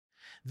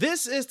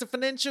This is the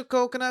Financial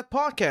Coconut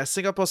Podcast,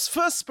 Singapore's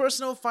first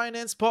personal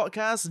finance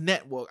podcast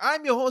network.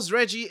 I'm your host,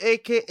 Reggie,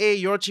 aka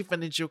your Chief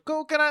Financial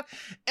Coconut.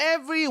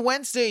 Every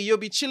Wednesday, you'll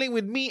be chilling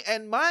with me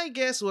and my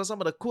guests, who are some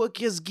of the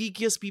quirkiest,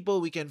 geekiest people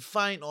we can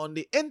find on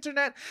the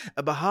internet,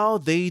 about how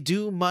they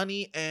do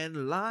money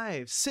and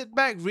life. Sit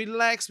back,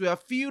 relax. We are a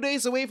few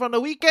days away from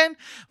the weekend.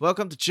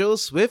 Welcome to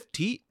Chills with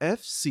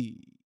TFC.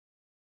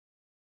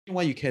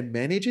 Why you can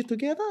manage it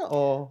together,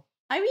 or?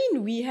 I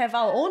mean, we have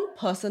our own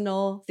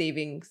personal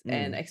savings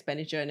and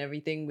expenditure and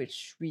everything,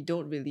 which we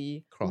don't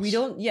really Cross. But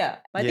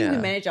I think we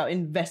manage our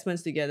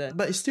investments together.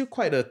 But it's still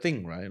quite a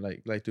thing, right?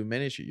 Like to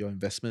manage your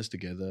investments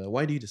together.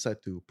 Why do you decide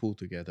to pool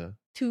together?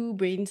 Two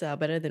brains are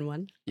better than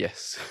one.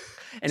 Yes.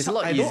 And it's So a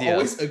lot I easier. don't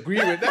always agree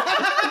with that.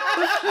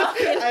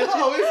 I don't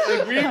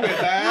always agree with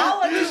that.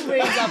 How are two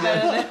brains are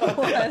better than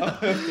one?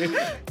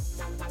 Okay.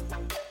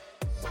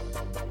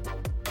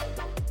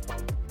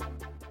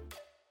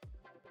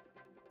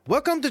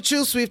 Welcome to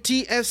Chills with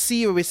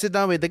TFC, where we sit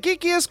down with the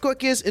geekiest,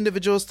 quirkiest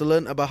individuals to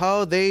learn about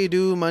how they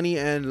do money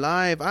and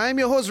life. I'm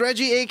your host,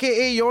 Reggie,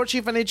 aka your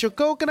Chief Financial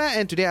Coconut,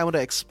 and today I want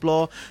to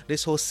explore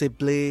this whole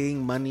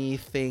sibling money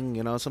thing,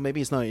 So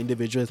maybe it's not an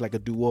individual, it's like a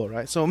duo,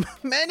 right? So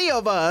many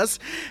of us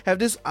have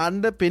this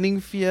underpinning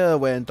fear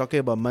when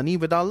talking about money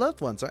with our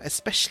loved ones, right?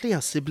 Especially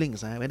our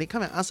siblings, right? When they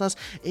come and ask us,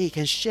 hey,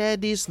 can share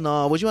this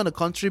now? Would you want to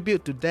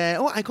contribute to that?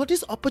 Oh, I got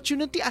this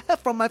opportunity I heard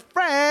from my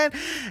friend.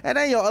 And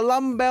then your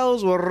alarm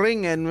bells will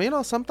ring, and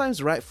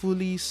sometimes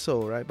rightfully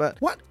so, right? But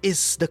what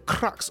is the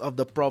crux of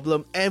the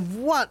problem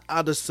and what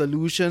are the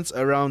solutions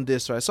around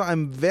this, right? So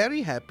I'm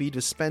very happy to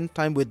spend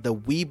time with the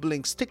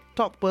Weeblings,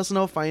 TikTok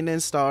personal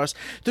finance stars,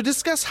 to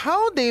discuss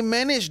how they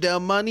manage their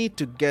money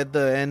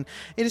together. And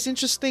it is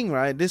interesting,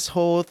 right? This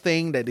whole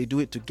thing that they do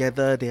it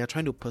together, they are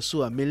trying to pursue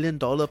 $1 million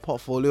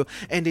portfolio,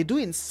 and they do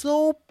it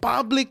so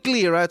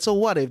publicly, right? So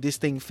what if this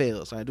thing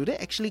fails, right? Do they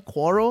actually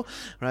quarrel,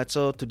 right?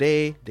 So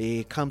today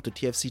they come to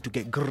TFC to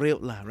get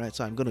grilled, right?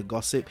 So I'm going to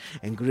gossip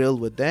and grill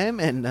with them,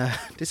 and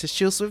this is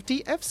Chills with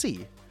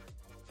TFC.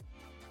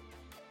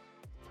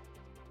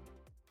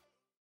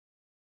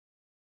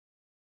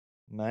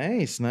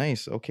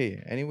 Nice.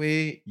 Okay.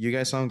 Anyway, you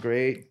guys sound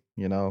great.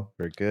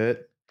 We're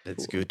good.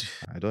 That's good.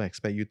 I don't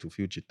expect you to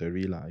feel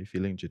jittery, lah. Are you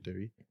feeling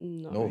jittery?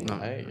 No,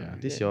 Right? Yeah.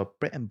 This is your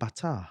bread and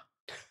butter.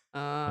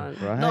 Not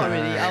Right.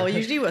 really. Our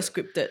usually was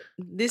scripted.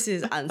 This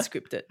is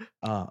unscripted.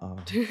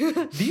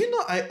 Do you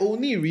know I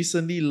only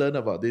recently learned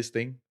about this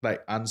thing,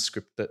 like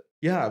unscripted?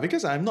 Yeah,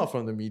 because I'm not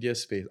from the media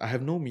space. I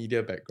have no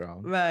media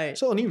background. Right.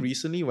 So only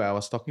recently when I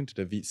was talking to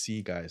the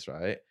VC guys,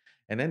 right?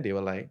 And then they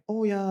were like,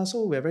 oh yeah,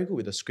 so we're very good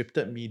with the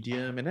scripted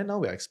medium. And then now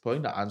we're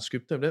exploring the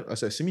unscripted. Then I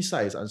said,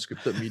 Simi-sai is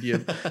unscripted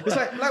medium. It's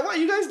like what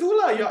you guys do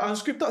lah, you're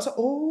unscripted. I was like,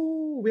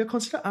 we are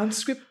considered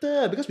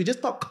unscripted because we just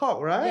talk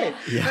cock, right?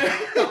 Yeah.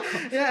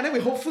 Yeah, and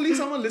then hopefully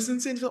someone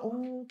listens in. So,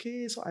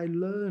 okay, so I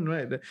learned,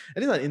 right? And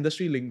this is like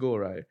industry lingo,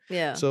 right?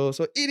 Yeah. So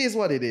it is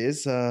what it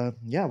is.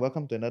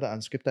 Welcome to another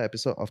unscripted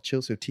episode of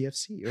Chills with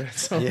TFC, right?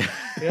 So,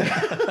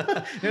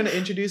 yeah. You want to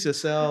introduce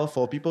yourself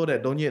for people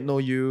that don't yet know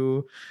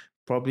you,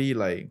 probably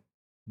like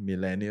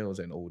millennials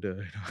and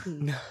older.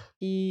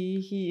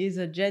 He is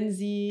a Gen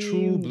Z.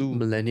 True blue.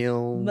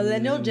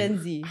 Millennial Gen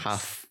Z.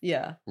 Half.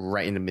 Yeah.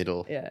 Right in the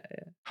middle. Yeah.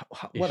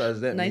 What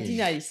does that mean?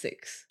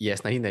 1996.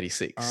 Yes,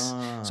 1996.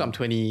 So I'm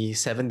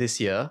 27 this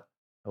year.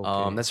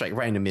 Okay. That's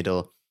right in the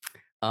middle.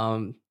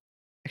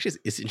 Actually,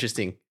 it's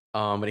interesting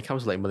when it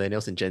comes to like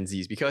millennials and Gen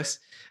Zs, because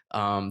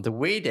the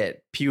way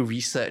that Pew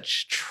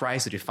Research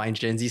tries to define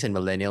Gen Zs and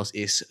millennials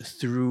is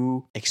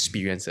through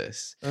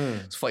experiences.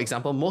 So for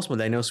example, most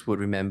millennials would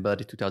remember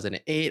the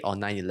 2008 or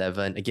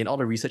 9/11. Again, all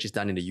the research is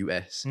done in the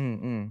US.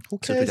 Who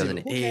So cares?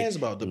 2008, Who cares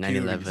about the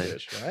Pew 9/11.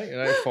 Research,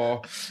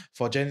 right?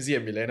 For Gen Z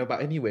and millennial.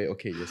 But anyway,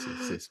 okay, yes.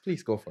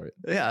 Please go for it.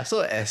 Yeah, so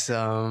as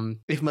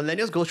if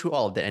millennials go through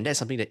all of that, and that's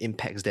something that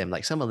impacts them,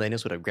 like some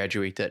millennials would have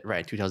graduated right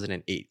in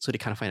 2008, so they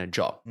kind of find a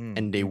job,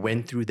 and they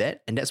went through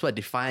that, and that's what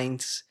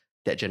defines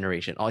that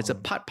generation, or it's a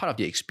part of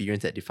the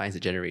experience that defines the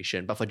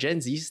generation. But for Gen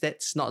Zs,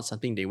 that's not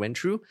something they went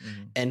through.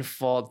 And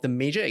for the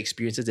major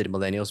experiences that the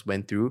millennials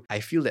went through, I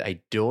feel that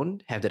I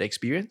don't have that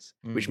experience,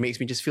 which makes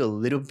me just feel a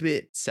little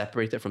bit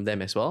separated from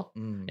them as well.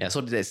 Yeah,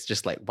 so that's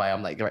just like why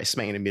I'm like right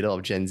smack in the middle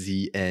of Gen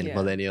Z and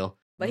millennial.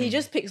 But he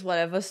just picks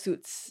whatever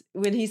suits.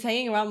 When he's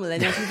hanging around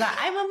millennials, he's like,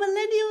 I'm a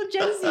millennial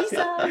Gen Z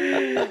son.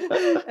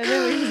 And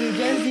then when he's with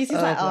Gen Z, he's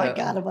like, oh my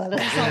god, I'm so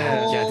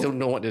old. Yeah, I don't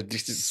know what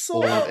this is. So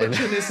old and-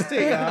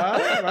 opportunistic,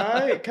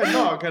 right?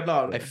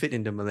 Cannot. I fit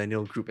in the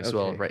millennial group as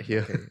well, right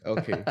here.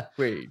 Okay.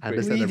 Great. I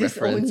understand We the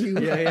disown reference. you.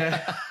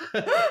 Yeah.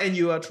 And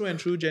you are true and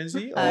true Gen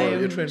Z? Or I am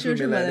you're true and true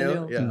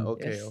millennial? Yeah,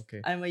 okay.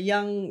 Yes. I'm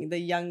the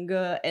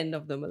younger end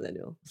of the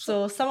millennial.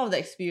 So some of the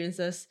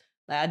experiences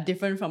are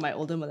different from my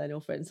older millennial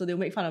friends. So they'll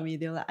make fun of me.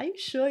 They're like, are you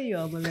sure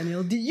you're a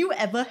millennial? Did you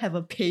ever have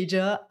a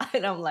pager?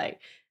 And I'm like,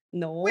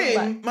 no. Wait,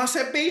 but must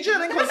have pager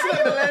then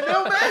considered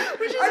millennial, man?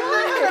 Which is I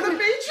never had a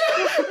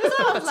pager.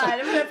 so I was like, I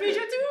have a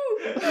pager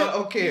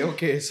too.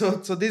 Okay.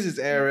 So this is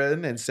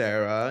Aaron and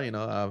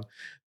Sarah,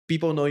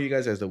 people know you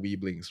guys as the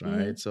Weeblings,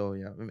 right? So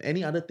yeah,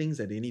 any other things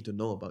that they need to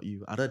know about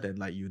you other than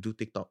like you do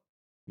TikTok,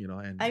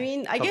 and I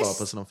mean, I talk about guess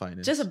personal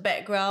finance. just a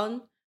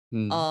background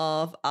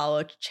of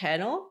our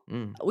channel.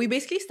 We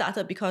basically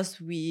started because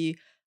we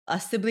are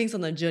siblings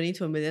on a journey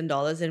to $1 million,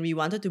 and we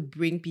wanted to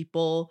bring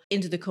people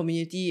into the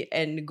community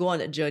and go on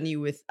that journey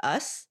with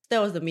us.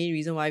 That was the main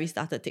reason why we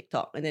started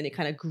TikTok, and then it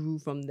kind of grew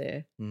from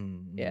there.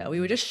 Yeah, we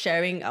were just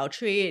sharing our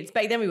trades.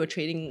 Back then, we were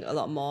trading a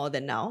lot more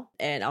than now,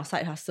 and our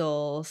side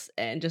hustles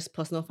and just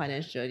personal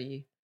finance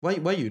journey.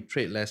 Why you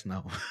trade less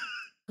now?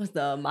 Because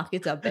the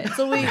markets are bad.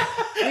 So we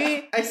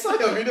I saw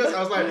your videos.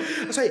 I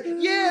was like,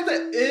 yeah,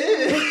 that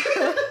is.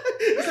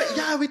 It's like,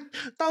 yeah, we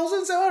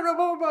 1,700,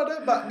 blah, blah,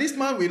 blah, but this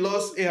month we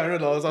lost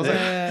 $800. I was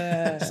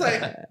like, it's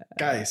like,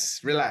 guys,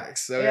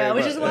 relax. Okay, yeah,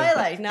 which is why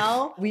like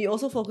now we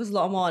also focus a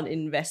lot more on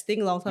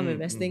investing, long-term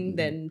investing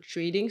than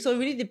trading. So it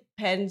really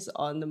depends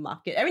on the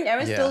market. I mean,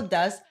 Aaron still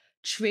does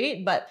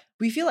trade, but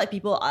we feel like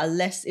people are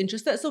less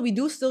interested. So we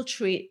do still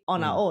trade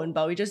on our own,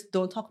 but we just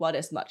don't talk about it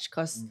as much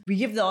because we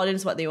give the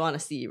audience what they want to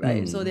see,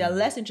 right? So they are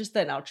less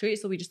interested in our trade.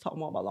 So we just talk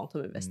more about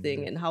long-term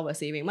investing and how we're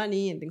saving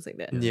money and things like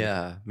that.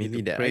 Yeah,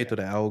 mainly that. Pray to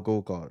the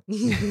algo god.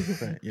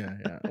 Right,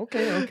 yeah.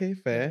 Okay,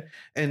 fair.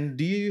 And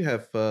do you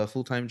have a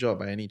full-time job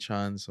by any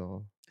chance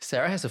or?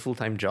 Sarah has a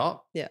full-time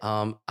job. Yeah.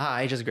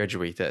 I just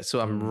graduated, so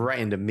I'm right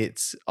in the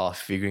midst of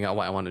figuring out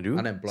what I want to do.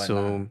 Unemployed.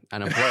 So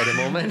unemployed at the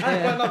moment.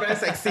 Unemployed, not very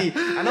sexy.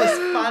 I know it's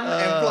fun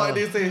employed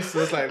these days. So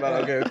it's like,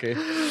 but okay.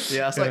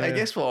 Yeah, so I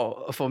guess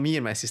for me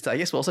and my sister, I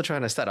guess we're also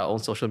trying to start our own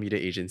social media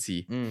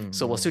agency.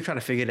 So we're still trying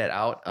to figure that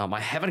out. I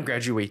haven't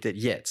graduated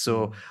yet,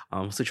 so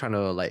I'm still trying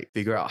to like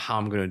figure out how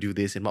I'm going to do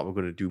this and what we're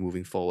going to do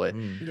moving forward.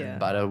 Yeah.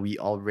 But we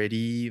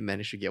already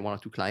managed to get 1 or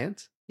 2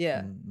 clients.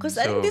 Yeah, because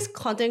I think this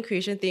content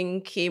creation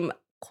thing came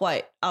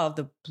quite out of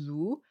the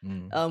blue.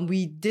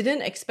 We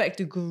didn't expect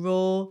to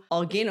grow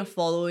or gain a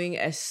following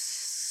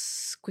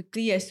as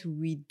quickly as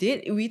we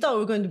did. We thought we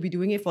were going to be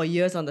doing it for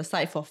years on the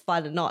side for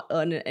fun and not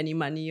earn any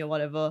money or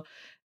whatever.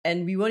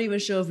 And we weren't even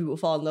sure if we would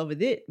fall in love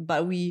with it.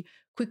 But we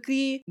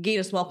quickly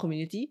gained a small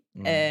community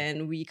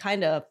and we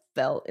kind of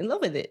fell in love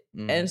with it.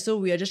 And so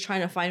we are just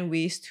trying to find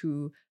ways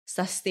to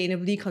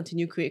sustainably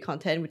continue create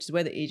content, which is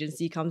where the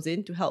agency comes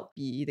in to help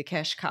be the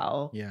cash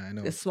cow. Yeah, I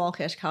know. The small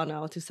cash cow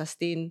now to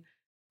sustain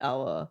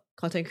our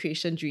content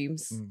creation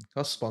dreams.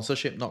 Because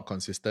sponsorship not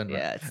consistent, right?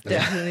 Yeah, it's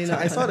definitely not.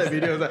 I saw that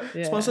video. It's like,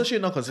 Yeah.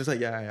 sponsorship not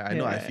consistent. Yeah, I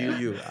know. I feel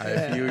you.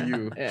 I feel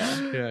you.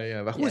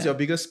 Yeah. But who's your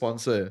biggest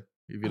sponsor,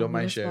 if you don't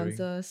mind biggest sharing?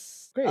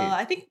 Sponsors. Great.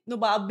 I think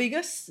but our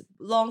biggest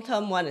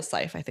long-term one is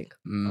Saif, I think.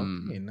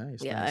 Okay,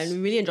 nice. Yeah, nice. and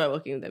we really enjoy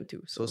working with them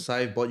too. So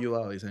Saif bought you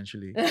out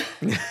essentially.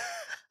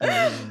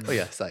 Oh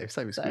yeah,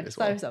 Saif is good as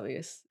well. Saif's our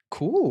biggest.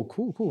 Cool.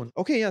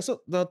 Okay, yeah.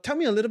 So tell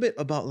me a little bit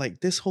about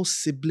like this whole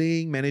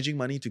sibling managing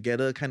money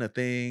together kind of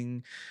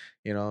thing.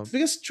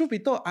 Because truth be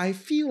told, I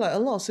feel like a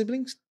lot of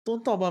siblings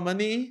don't talk about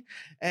money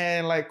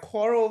and like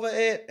quarrel over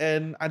it.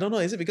 And I don't know,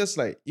 is it because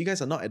like you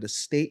guys are not at the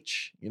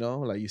stage,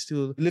 like you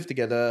still live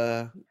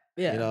together?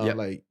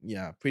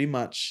 Yeah. Pretty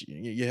much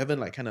you haven't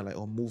like kind of like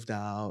moved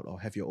out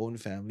or have your own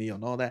family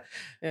and all that.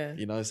 Yeah.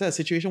 Is that a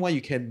situation where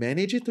you can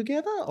manage it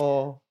together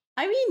or?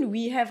 I mean,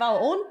 we have our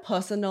own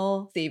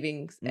personal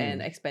savings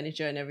and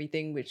expenditure and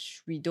everything,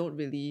 which we don't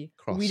really...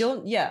 Cross. We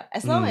don't... Yeah.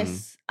 As long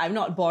as I'm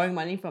not borrowing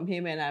money from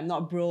him and I'm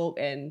not broke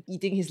and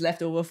eating his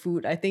leftover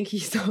food, I think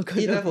he's not going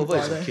to Eat be leftover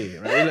is bothered. okay,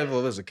 right? Eat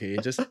leftover is okay.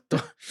 Just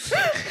don't...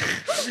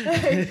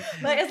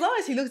 like as long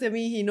as he looks at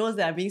me, he knows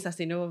that I'm being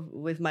sustainable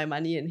with my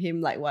money and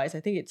him likewise.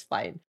 I think it's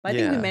fine. But I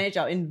think we manage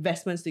our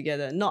investments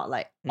together, not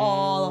like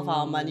all of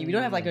our money. We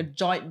don't have like a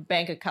joint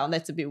bank account.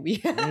 That's a bit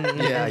weird.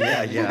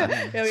 Yeah.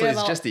 we So have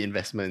it's just the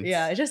investments.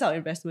 Yeah, it's just our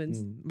investments.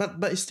 But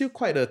it's still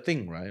quite a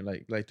thing, right?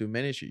 Like to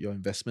manage your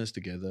investments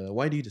together.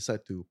 Why do you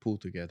decide to pull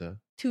together?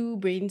 2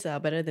 brains are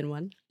better than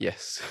 1.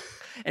 Yes.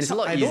 And it's a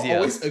lot I easier. don't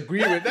always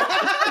agree with that.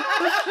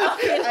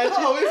 I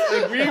don't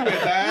always agree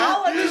with that.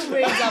 How are 2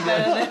 brains are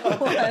better than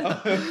 1?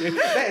 Okay.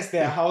 That is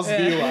their house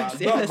view,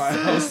 not my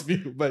house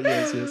view. But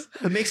yes.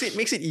 It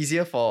makes it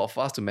easier for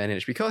us to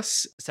manage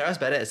because Sarah's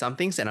better at some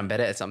things and I'm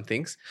better at some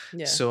things.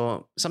 Yeah.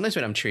 So sometimes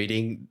when I'm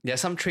trading, there are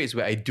some trades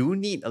where I do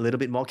need a little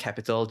bit more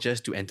capital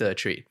just to enter a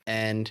trade.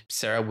 And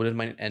Sarah wouldn't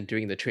mind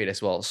entering the trade as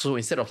well. So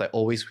instead of like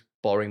always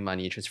borrowing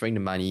money, transferring the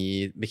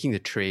money, making the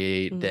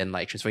trade, then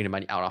like transferring the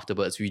money out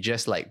afterwards, we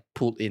just like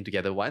pulled in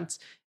together once.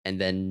 And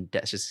then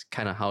that's just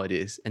kind of how it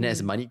is. And then as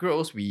the money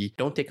grows, we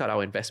don't take out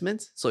our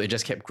investments. So it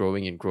just kept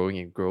growing and growing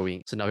and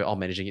growing. So now we're all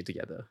managing it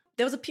together.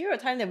 There was a period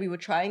of time that we were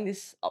trying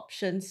this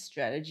options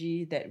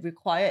strategy that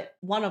required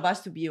one of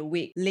us to be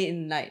awake late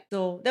in the night.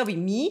 So that would be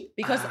me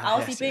because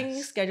our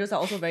sleeping schedules are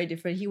also very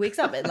different. He wakes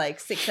up at like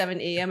 6, 7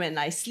 a.m. and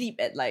I sleep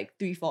at like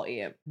 3, 4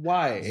 a.m.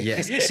 Why?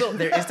 Yes. So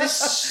there is this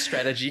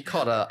strategy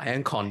called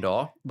Iron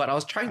Condor, but I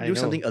was trying to do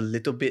something a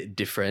little bit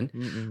different,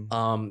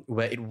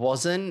 where it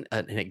wasn't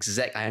an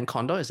exact Iron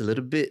Condor. It's a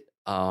little bit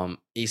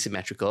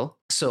asymmetrical.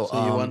 So,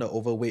 So you want to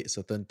overweight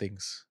certain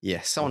things.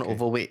 yes, I want to Okay.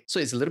 overweight. So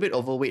it's a little bit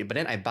overweight, but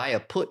then I buy a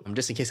put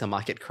just in case the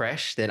market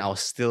crash, then I'll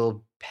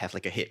still have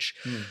like a hedge.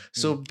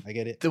 So I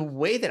get it. the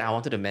way that I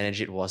wanted to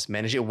manage it was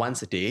manage it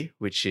once a day,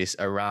 which is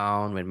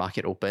around when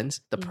market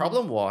opens. The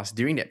problem was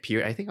during that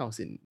period, I think I was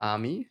in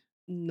army.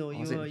 No, Or you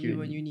was it were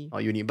uni.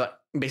 Or uni. But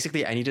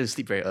basically I needed to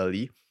sleep very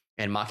early.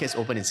 And markets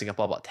open in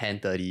Singapore about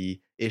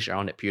 10:30-ish,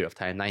 around that period of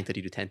time,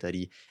 9:30 to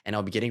 10:30, and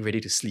I'll be getting ready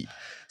to sleep.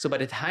 So by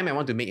the time I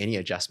want to make any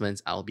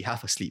adjustments, I'll be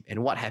half asleep.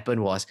 And what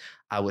happened was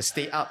I would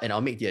stay up and I'll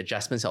make the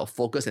adjustments, I'll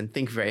focus and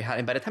think very hard.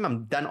 And by the time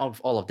I'm done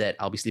all of that,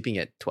 I'll be sleeping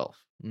at 12,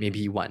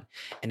 maybe 1.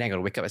 And then I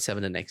gotta wake up at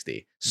 7 the next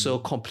day. So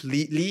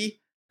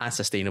completely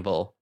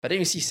unsustainable. But then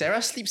you see,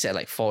 Sarah sleeps at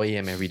like 4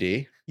 a.m. every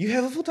day. You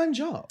have a full-time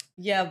job.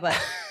 Yeah, but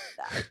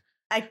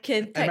I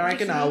can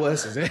American technically-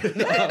 hours, is it?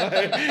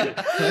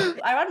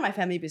 I run my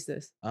family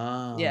business.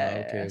 Okay,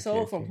 Yeah. So I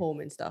work from home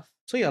and stuff.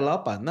 So you're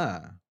老板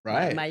lah,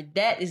 right? My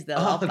dad is the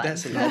哦 老板.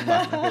 that's 老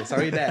板. Okay,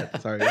 sorry, Dad.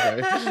 Sorry.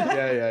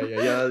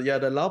 Yeah. You're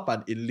the 老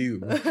板 in lieu,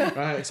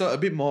 right? So a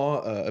bit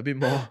more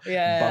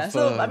Yeah. buffer.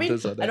 So I in mean,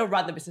 terms of I that. don't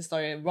run the business.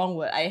 Sorry, wrong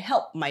word. I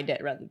help my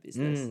dad run the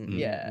business.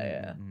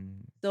 Yeah.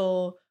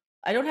 So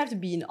I don't have to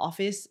be in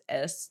office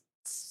at a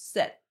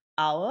set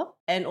hour.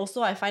 And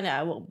also I find that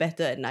I work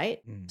better at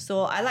night.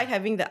 So I like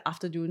having the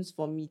afternoons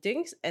for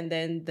meetings and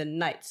then the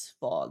nights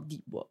for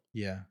deep work.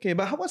 Yeah. Okay,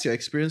 but what's your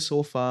experience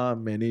so far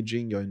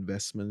managing your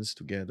investments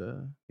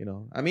together?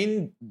 I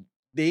mean,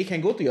 they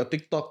can go to your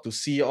TikTok to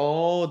see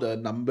all the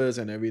numbers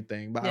and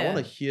everything, but I want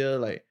to hear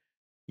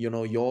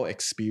your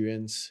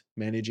experience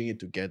managing it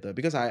together,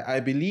 because I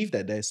believe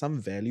that there's some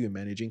value in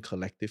managing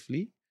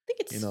collectively. I think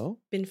it's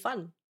been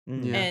fun.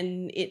 Yeah.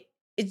 And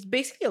it's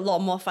basically a lot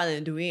more fun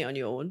than doing it on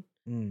your own.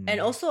 And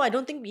also, I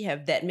don't think we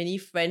have that many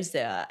friends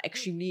that are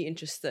extremely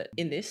interested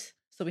in this.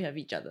 So we have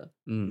each other,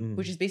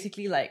 which is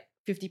basically like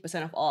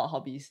 50% of all our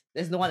hobbies.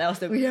 There's no one else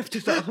that we have to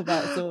talk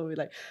about. So we're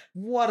like,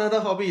 what other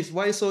hobbies?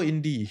 Why so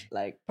indie?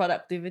 like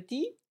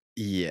productivity.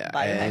 Yeah,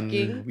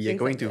 Biohacking, and we are things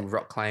going like to that.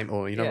 rock climb,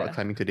 or rock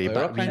climbing today, Oh,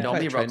 but rock we climbing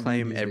normally quite rock trendy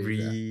climb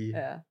these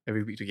days,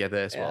 every week together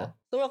as well.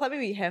 So rock climbing,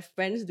 we have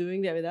friends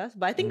doing that with us.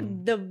 But I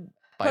think the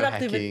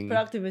Biohacking,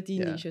 productivity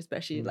yeah. niche,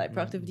 especially like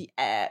productivity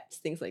apps,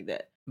 things like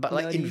that. But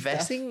like nerdy stuff.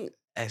 investing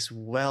as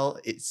well,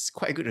 it's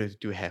quite good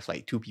to have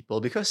like two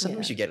people, because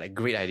sometimes you get like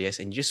great ideas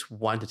and you just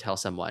want to tell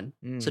someone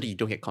so that you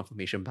don't get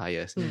confirmation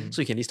bias.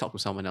 So you can at least talk to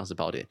someone else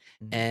about it.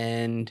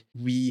 And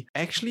we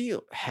actually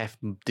have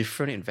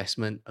different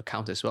investment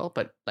accounts as well,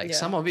 but like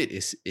some of it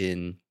is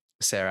in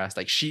Sarah's.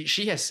 Like she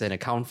has an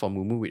account for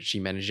Mumu, which she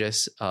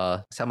manages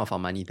some of our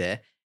money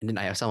there. And then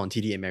I have some on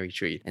TD and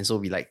Ameritrade. And so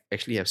we like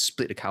actually have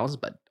split accounts,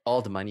 but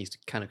all the money is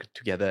kind of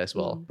together as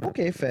well.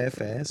 Okay,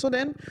 fair. So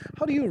then,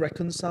 how do you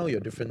reconcile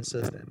your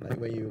differences then? Like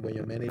when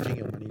you're managing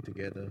your money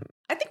together?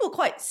 I think we're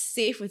quite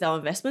safe with our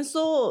investments,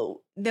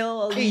 so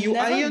they'll Hey, you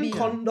never iron be...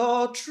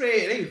 condor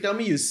trade. Then you tell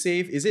me you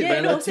save. Is it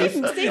Yeah, no, relative?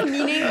 safe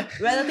meaning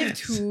relative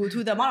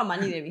to the amount of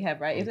money that we have,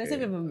 right? If let's say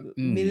we have $1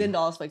 million,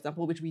 for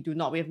example, which we do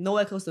not, we have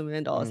nowhere close to $1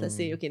 million. Let's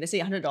say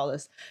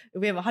 $100.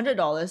 If we have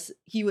 $100,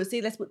 he would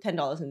say, let's put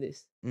 $10 in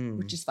this,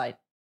 which is fine.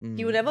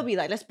 He would never be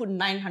like, let's put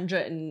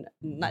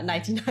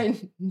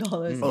 $999.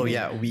 Oh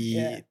yeah,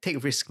 we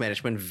take risk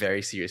management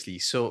very seriously.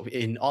 So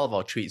in all of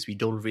our trades, we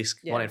don't risk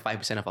more than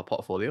 5% of our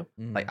portfolio.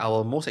 Like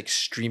our most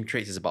extreme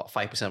trades is about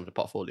 5% of the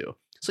portfolio.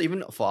 So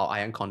even for our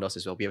iron condors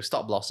as well, we have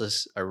stop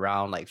losses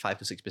around like 5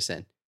 to 6%. So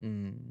I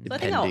think our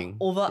Depending.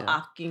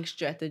 overarching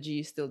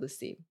strategy is still the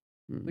same,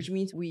 which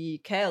means we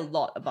care a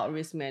lot about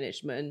risk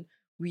management.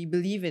 We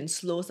believe in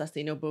slow,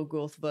 sustainable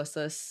growth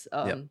versus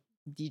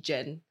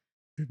degen.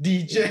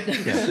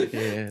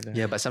 DJ.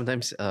 Yeah, but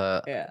sometimes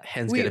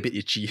hands get a bit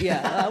itchy.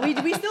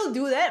 We still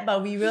do that,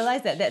 but we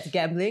realize that that's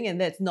gambling and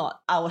that's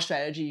not our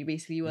strategy.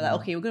 Basically, we're like,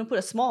 okay, we're going to put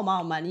a small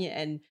amount of money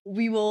and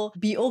we will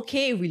be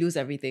okay if we lose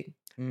everything.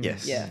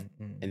 Yes. Yeah.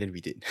 And then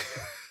we did.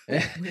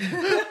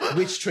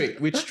 Which trade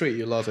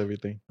you lost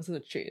everything? It wasn't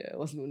a trade, it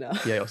was Luna.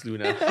 Yeah, it was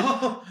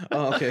Luna.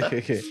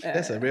 Okay.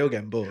 That's a real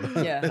gamble.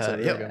 Yeah. That's a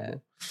real yeah.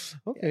 gamble.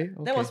 Okay.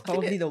 That was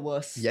probably the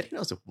worst. Yeah, I think that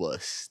was the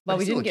worst. But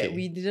we it's didn't still get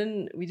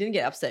okay. we didn't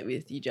get upset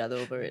with each other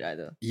over it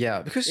either.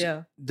 Yeah, because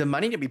Yeah. the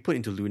money that we put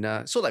into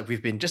Luna, so like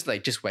we've been just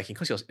whacking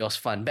because it was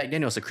fun. Back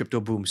then it was a crypto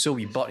boom. So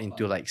we bought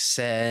into like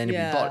Sand, we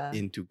bought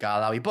into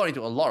Gala, we bought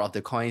into a lot of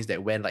the coins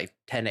that went like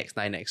 10x,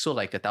 9x. So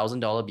like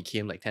 $1,000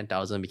 became like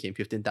 10,000, became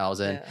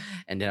 15,000. Yeah.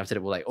 And then after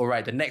that we're like, all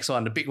right, the next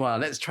one, the big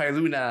one, let's try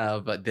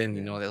Luna. But then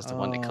that was the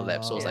one that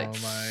collapsed. So it was like, oh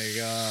my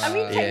god. I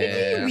mean,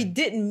 technically, Yeah. we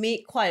did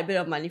make quite a bit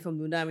of money from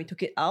Luna and we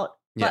took it out,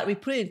 but we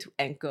put it into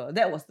Anchor.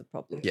 That was the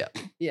problem. yeah.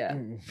 Yeah.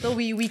 So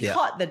we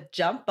caught the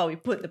jump, but we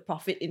put the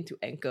profit into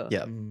Anchor.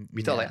 Yeah.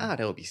 We thought like, that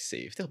will be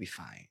safe. That'll be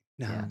fine.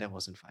 Nah, that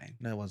wasn't fine.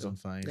 That wasn't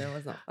fine. That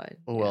was not fine.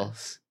 Oh Yeah. well.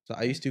 So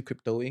are you still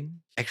cryptoing?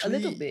 Actually,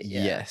 little bit,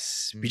 yeah.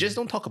 yes. We just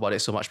don't talk about it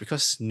so much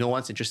because no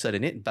one's interested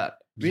in it. But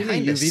Really,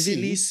 behind you the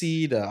vividly scenes-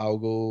 see the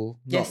algo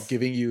not Yes.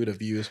 giving you the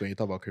views when you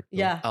talk about crypto.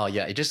 Yeah. Oh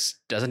yeah, it just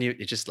doesn't.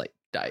 It just like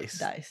dies.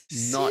 Dies.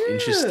 Not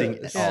interesting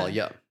at Serious? all.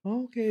 Yeah.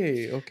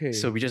 Yeah. Okay.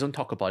 So we just don't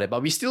talk about it,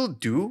 but we still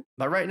do.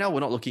 But right now, we're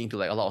not looking into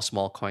like a lot of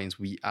small coins.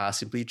 We are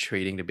simply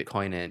trading the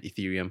Bitcoin and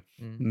Ethereum,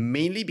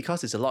 mainly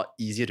because it's a lot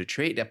easier to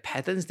trade. There are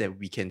patterns that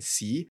we can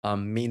see,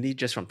 mainly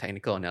just from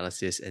technical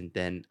analysis, and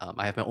then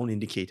I have my own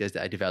indicators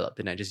that I developed,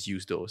 and I just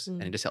use those,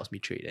 and it just helps me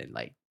trade. And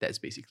like that's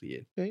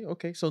basically it.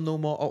 Okay. So no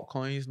more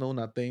altcoins, no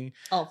nothing.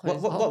 Altcoins.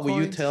 What would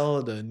you Altcoins.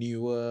 tell the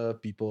newer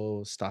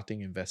people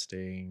starting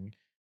investing?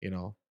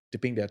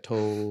 Dipping their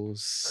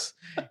toes.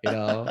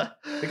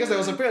 Because there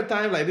was a period of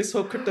time like this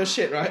whole crypto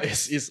shit, right?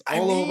 It's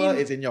all over.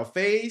 It's in your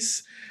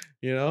face.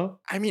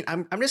 I mean,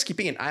 I'm just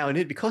keeping an eye on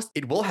it because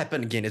it will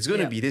happen again. It's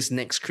going to be this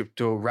next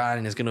crypto run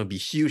and it's going to be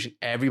huge and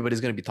everybody's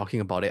going to be talking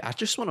about it. I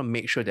just want to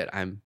make sure that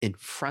I'm in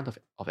front of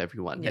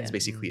everyone. That's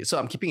basically it. So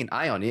I'm keeping an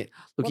eye on it,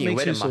 looking at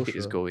where the market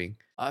is going.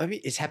 I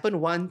mean, it's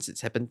happened once, it's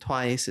happened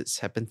twice, it's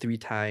happened 3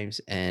 times,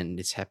 and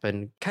it's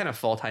happened kind of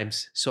 4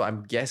 times. So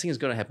I'm guessing it's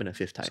going to happen a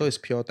 5th time. So it's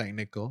pure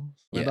technical.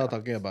 We're not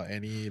talking about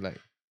any like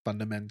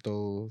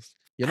fundamentals.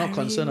 You're not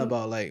concerned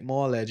about like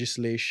more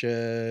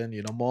legislation,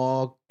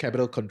 more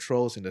capital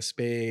controls in the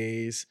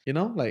space,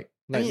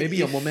 maybe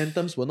your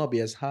momentums will not be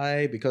as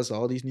high because of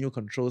all these new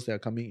controls that are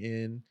coming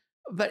in.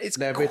 But it's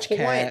leverage quite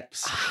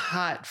caps.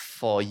 hard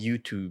for you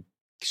to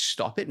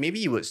stop it. Maybe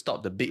you would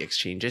stop the big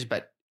exchanges,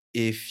 but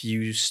if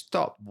you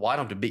stop one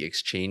of the big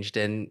exchange,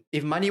 then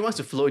if money wants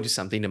to flow into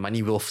something, the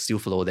money will still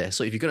flow there.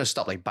 So if you're going to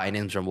stop like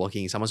Binance from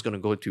working, someone's going to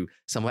go to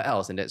somewhere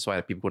else. And that's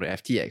why people go to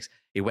FTX.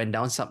 It went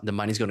down, the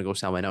money's going to go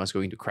somewhere. Now it's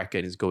going to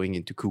Kraken, it's going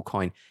into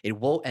KuCoin. It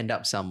will end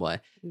up somewhere.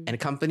 And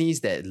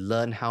companies that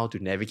learn how to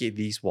navigate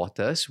these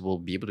waters will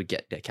be able to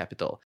get their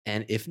capital.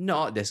 And if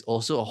not, there's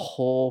also a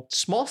whole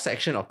small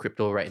section of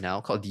crypto right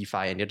now called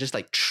DeFi. And they're just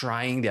like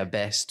trying their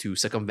best to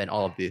circumvent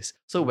all of this.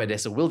 So where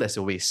there's a will, there's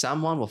a way.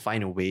 Someone will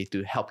find a way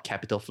to help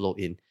capital flow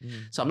in.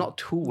 So I'm not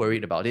too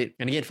worried about it.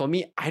 And again, for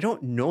me, I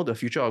don't know the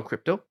future of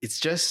crypto. It's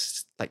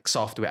just like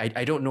software.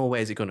 I don't know where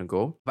is it going to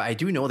go. But I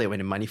do know that when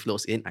the money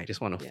flows in, I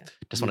just want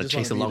to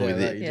chase along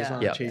with it. You just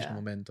want to chase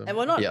momentum. And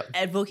we're not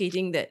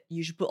advocating that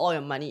you should put all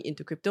your money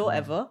into crypto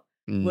ever.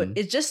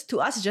 It's just, to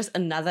us, it's just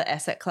another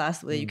asset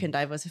class where you can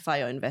diversify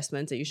your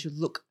investments that you should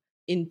look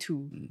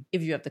into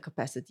if you have the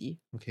capacity.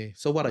 Okay,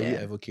 so what are you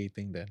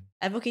advocating then?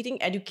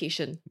 Advocating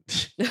education.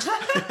 It's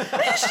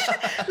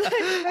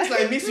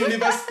like Miss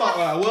Universe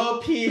talk,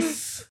 world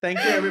peace. Thank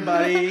you,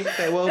 everybody.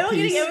 World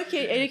peace.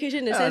 Education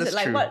in the sense that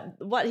like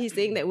what he's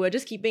saying, that we're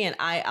just keeping an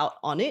eye out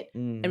on it,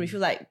 and we feel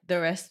like the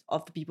rest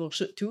of the people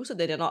should too, so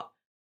that they're not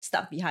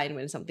stuck behind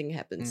when something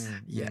happens.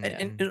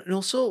 And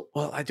also,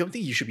 well, I don't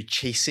think you should be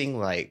chasing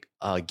like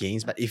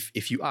gains, but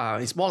if you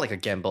are, it's more like a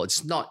gamble.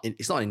 It's not an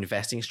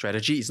investing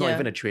strategy. It's not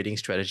even a trading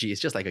strategy.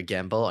 It's just like a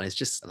gamble, and it's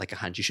just like a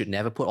hunch. You should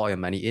never put all your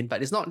money in.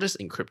 But it's not just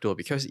in crypto,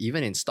 because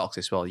even in stocks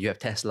as well. You have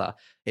Tesla.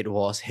 It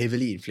was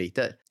heavily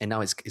inflated, and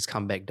now it's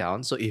come back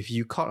down. So if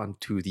you caught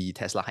onto the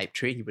Tesla hype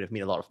train, you would have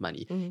made a lot of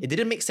money. It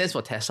didn't make sense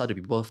for Tesla to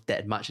be worth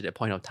that much at that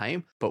point of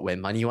time, but when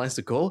money wants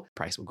to go,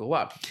 price will go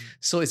up.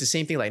 So it's the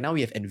same thing. Like now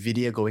we have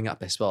Nvidia going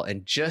up as well,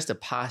 and just the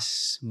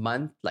past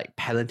month, like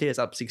Palantir is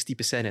up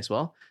 60% as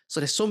well. So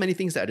there's so many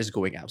things that are just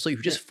going up. So if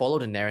you just follow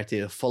the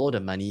narrative, follow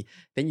the money,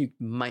 then you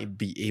might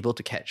be able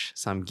to catch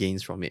some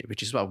gains from it,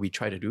 which is what we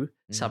try to do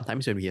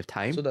sometimes when we have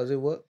time. So does it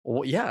work?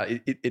 Oh, yeah,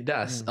 it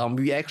does.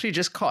 We actually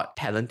just caught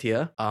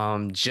Palantir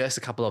just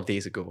a couple of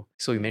days ago.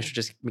 So we managed to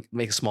just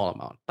make a small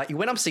amount. Like it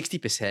went up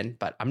 60%,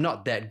 but I'm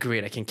not that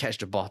great. I can catch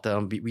the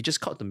bottom. We just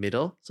caught the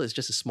middle. So it's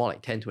just a small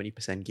like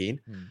 10-20% gain.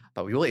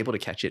 But we were able to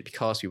catch it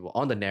because we were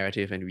on the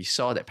narrative and we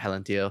saw that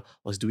Palantir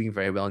was doing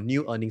very well.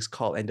 New earnings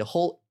call and the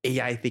whole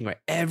AI thing, right?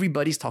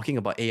 Everybody's talking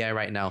about AI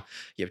right now.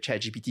 You have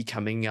ChatGPT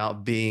coming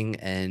out, Bing,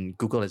 and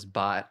Google as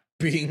Bard.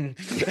 Bing.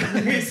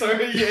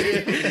 Sorry,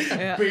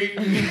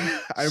 Bing.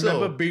 I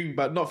remember Bing,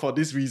 but not for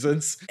these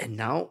reasons. And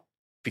now,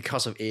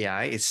 because of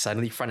AI, it's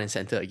suddenly front and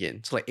center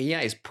again. So like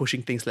AI is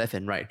pushing things left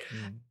and right.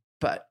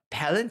 But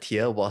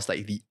Palantir was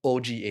like the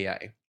OG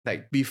AI.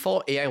 Like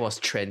before AI was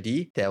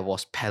trendy, there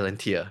was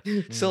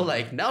Palantir. So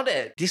like now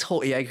that this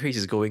whole AI craze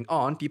is going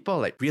on, people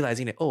are like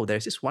realizing that, oh,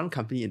 there's this one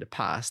company in the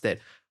past that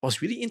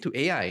was really into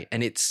AI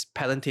and it's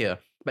Palantir.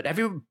 But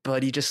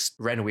everybody just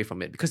ran away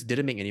from it because it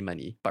didn't make any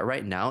money. But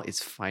right now,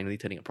 it's finally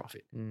turning a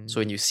profit.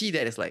 So when you see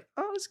that, it's like,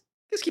 oh,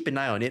 let's keep an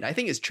eye on it. I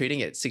think it's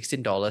trading at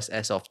 $16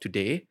 as of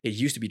today. It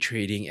used to be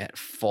trading at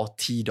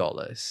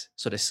 $40.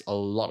 So there's a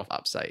lot of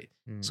upside.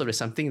 So there's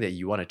something that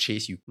you want to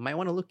chase. You might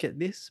want to look at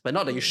this, but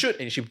not that you should.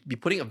 And you should be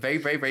putting a very,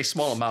 very, very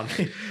small amount.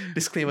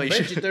 Disclaimer.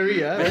 Very jittery,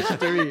 very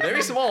jittery.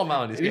 Very small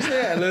amount. Recently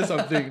I learned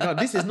something. No,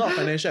 this is not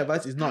financial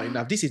advice. It's not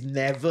enough. This is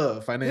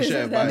never financial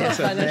advice.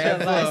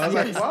 Financial advice. I was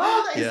like,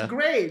 wow, that is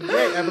great.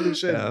 Great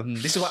evolution.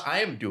 This is what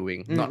I am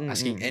doing. Not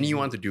asking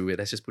anyone to do it.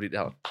 Let's just put it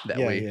out that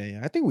way.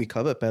 Yeah. I think we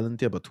covered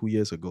Palantir about 2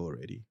 years ago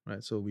already,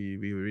 right? So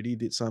we already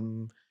did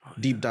some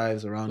deep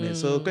dives around it.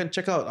 So go and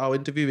check out our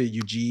interview with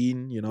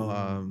Eugene.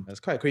 It's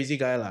quite a crazy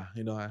guy lah.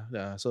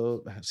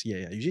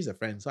 Eugene's a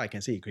friend, so I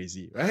can say he's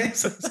crazy, right?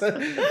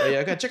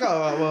 Go and check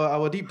out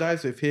our deep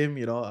dives with him.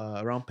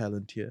 Around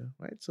Palantir,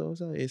 right? So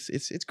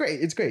it's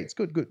great. It's great. It's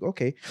good.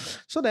 Okay.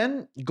 So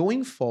then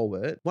going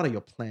forward, what are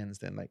your plans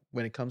then? Like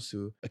when it comes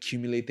to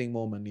accumulating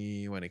more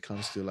money, when it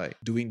comes to like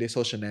doing this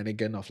whole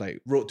shenanigan of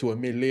like road to 1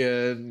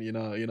 million,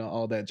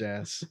 all that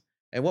jazz.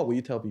 And what will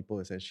you tell people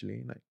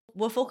essentially? Like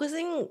We're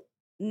focusing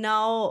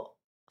now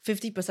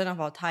 50% of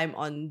our time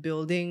on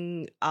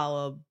building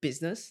our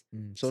business.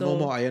 so no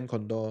more Iron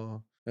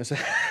Condor.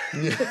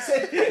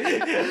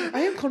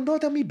 Iron Condor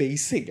tell me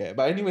basic,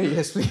 but anyway,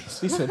 yes, please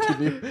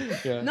continue.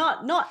 Yeah.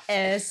 Not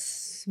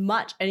as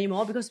much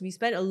anymore because we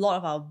spend a lot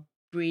of our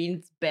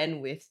brains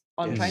bandwidth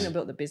on trying to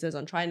build the business,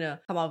 on trying to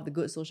come up with a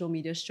good social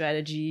media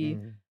strategy.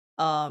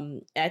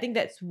 And I think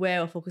that's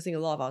where we're focusing a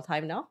lot of our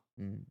time now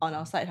on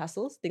our side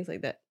hustles, things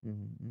like that.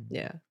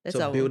 Yeah, that's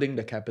So our building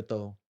the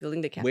capital,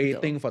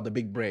 waiting for the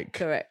big break.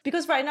 Correct.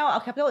 Because right now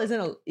our capital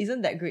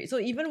isn't that great. So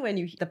even when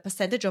the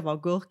percentage of our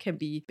growth can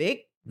be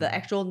big, the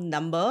actual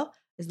number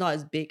is not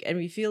as big, and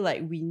we feel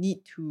like we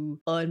need to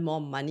earn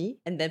more money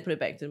and then put it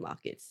back into the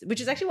markets,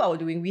 which is actually what we're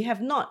doing. We have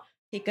not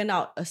taken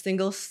out a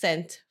single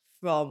cent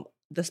from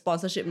the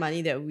sponsorship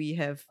money that we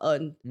have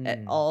earned at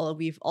all.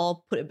 We've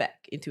all put it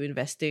back into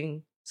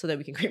investing so that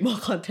we can create more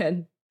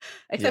content.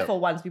 Except for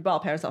once, we brought our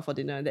parents out for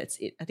dinner and that's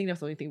it. I think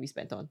that's the only thing we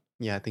spent on.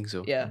 Yeah, I think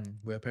so. Yeah.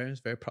 Were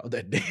parents very proud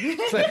that day?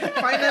 It's like,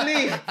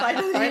 finally,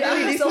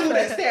 Finally, these people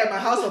that stay at my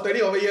house for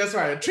 20 over years,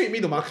 right? Treat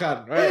me to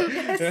makan, right?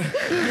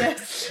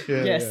 Yes.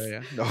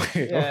 Yeah.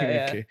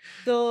 Okay.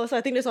 So I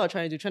think that's what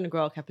we're trying to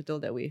grow our capital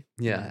that way.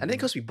 Yeah, and then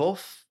because we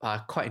both are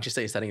quite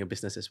interested in starting a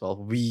business as well,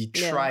 we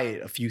tried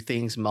a few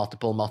things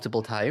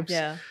multiple times.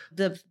 Yeah.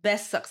 The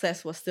best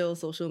success was still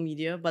social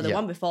media, but the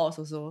one before was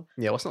also...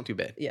 Yeah, it was not too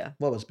bad. Yeah.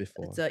 What was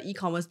before? It's an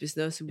e-commerce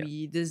business.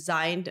 We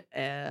designed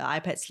an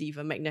iPad sleeve,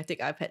 a magnetic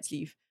iPad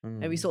sleeve,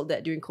 and we sold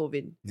that during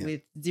COVID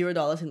with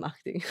 $0 in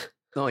marketing.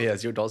 Oh yeah,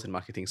 $0 in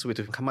marketing. So we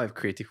had to come up with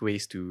creative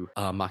ways to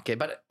market.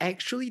 But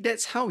actually,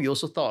 that's how we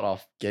also thought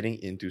of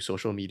getting into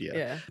social media.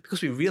 Yeah.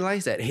 Because we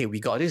realized that, hey, we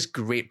got this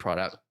great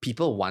product.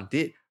 People want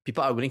it.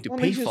 People are willing to What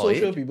pay makes you for so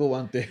sure it. people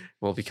want it?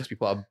 Well, because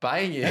people are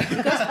buying it.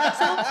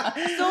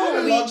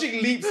 So we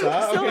Logic leaps,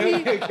 huh? So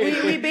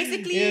Okay. we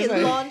basically Yes,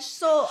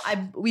 launched.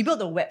 We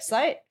built a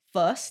website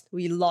first.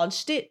 We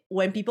launched it.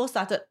 When people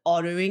started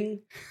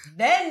ordering,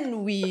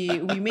 then we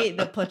made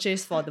the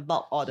purchase for the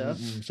bulk order.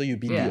 So you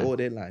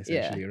BPO'd it,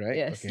 essentially, right?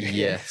 Yes. Okay.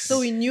 Yes. So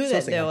we knew So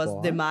that there was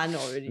Singapore, demand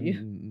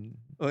already.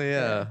 Oh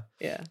yeah.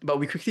 Yeah. But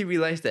we quickly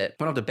realized that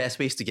one of the best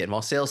ways to get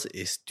more sales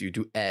is to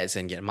do ads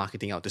and get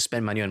marketing out, to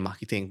spend money on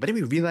marketing. But then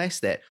we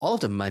realized that all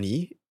of the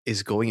money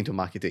is going into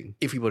marketing.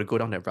 If we were to go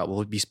down that route,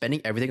 we'll be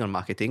spending everything on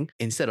marketing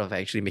instead of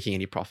actually making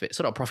any profit.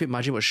 So our profit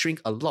margin would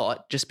shrink a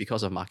lot just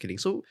because of marketing.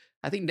 So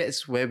I think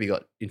that's where we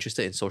got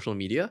interested in social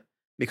media,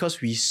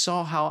 because we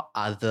saw how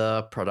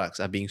other products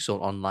are being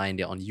sold online.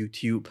 They're on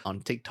YouTube,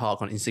 on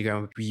TikTok, on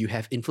Instagram. You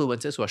have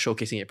influencers who are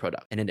showcasing a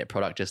product, and then that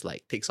product just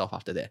like takes off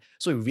after that.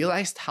 So we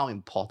realized how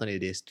important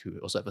it is to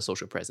also have a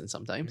social presence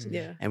sometimes.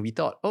 Yeah. And we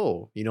thought,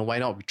 why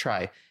not we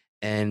try?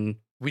 And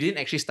we didn't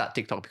actually start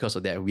TikTok because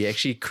of that. We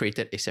actually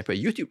created a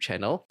separate YouTube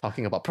channel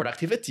talking about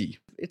productivity.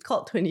 It's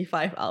called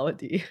 25-hour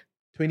day.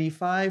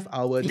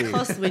 25-hour day.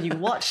 Because when you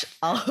watch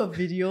our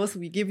videos,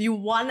 we give you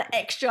 1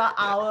 extra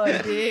hour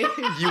a day.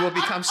 You will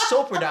become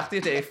so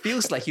productive that it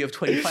feels like you have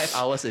 25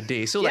 hours a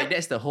day. So like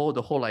that's the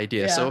whole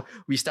idea. Yeah. So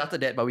we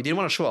started that, but we didn't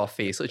want to show our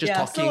face. So just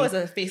talking. So it was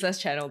a faceless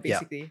channel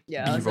basically.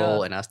 Yeah.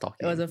 B-roll and us talking.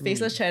 It was a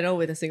faceless channel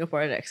with a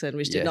Singaporean accent,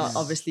 which did not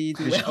obviously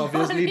do Which well.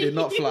 obviously did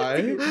not fly.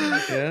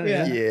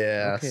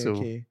 Yeah.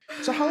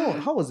 So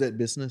how was that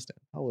business then?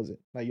 How was it?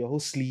 Like your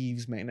whole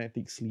sleeves,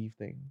 magnetic sleeve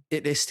thing?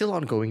 It is still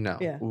ongoing now.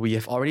 Yeah. We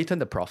have already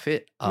turned the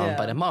profit, Yeah.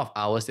 but the amount of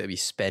hours that we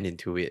spend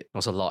into it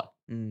was a lot.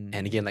 Mm.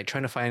 And again, like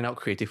trying to find out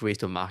creative ways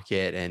to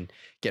market and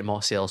get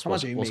more sales How much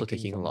was are you also making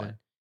taking a from lot. there,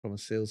 from a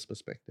sales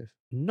perspective?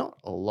 Not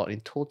a lot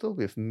in total.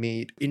 We've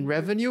made in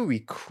revenue, we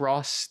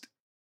crossed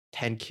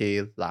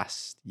 10K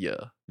last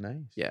year.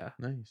 Nice. Yeah.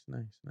 Nice.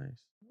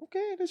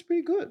 Okay, that's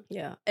pretty good.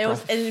 Yeah. And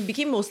it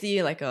became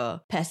mostly like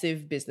a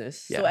passive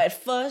business. So Yeah. at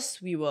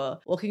first we were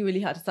working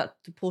really hard to start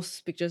to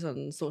post pictures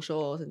on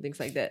socials and things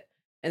like that.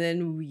 And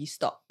then we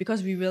stopped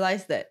because we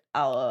realized that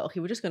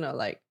we're just gonna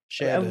like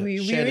we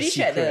already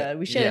shared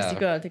the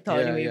secret on TikTok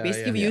anyway.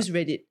 Basically, we used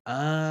Reddit.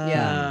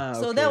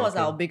 So that was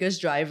our biggest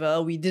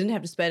driver. We didn't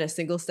have to spend a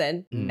single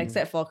cent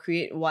except for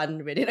create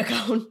one Reddit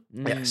account.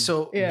 Yeah.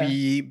 So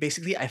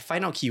I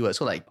find out keywords.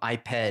 So like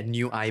iPad,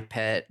 new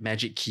iPad,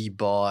 Magic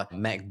Keyboard,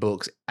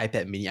 MacBooks,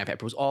 iPad Mini, iPad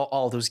Pros,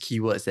 all those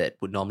keywords that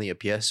would normally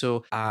appear.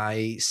 So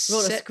I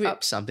set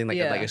up something like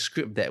a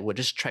script that would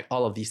just track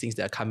all of these things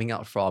that are coming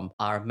out from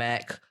our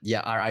Mac,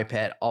 our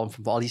iPad,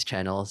 from all these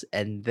channels,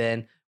 and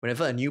then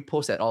whenever a new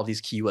post had all of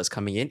these keywords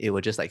coming in, it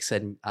will just like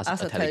send us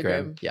Us a a telegram.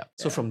 telegram. Yeah.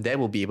 So Yeah. from there,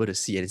 we'll be able to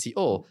see and see,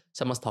 oh,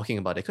 someone's talking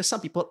about it. Because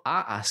some people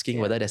are asking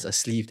whether there's a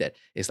sleeve that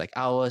is like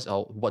ours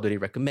or what do they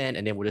recommend.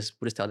 And then we'll just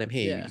tell them,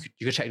 hey, Yeah.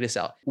 you can check this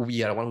out.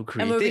 We are the one who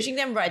created And we're it. reaching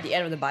them right at the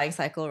end of the buying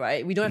cycle,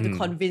 right? We don't have to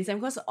convince them,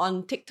 because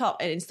on TikTok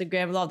and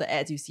Instagram, a lot of the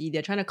ads you see,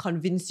 they're trying to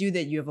convince you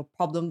that you have a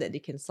problem that they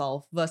can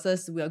solve,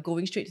 versus we are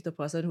going straight to the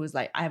person who is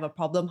like, I have a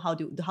problem, how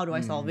do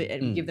I solve it?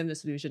 And we give them the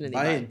solution and they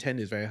Buy buy. intent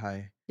is very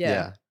high.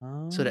 Yeah.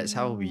 So that's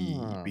how we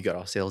Ah. got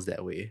our sales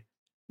that way.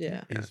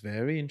 Yeah. It's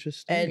very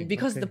interesting. And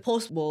because Okay. the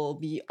post will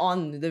be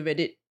on the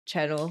Reddit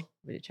channel.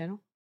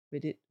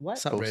 Reddit what?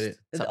 Subreddit.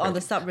 On the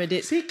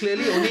subreddit. See,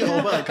 clearly only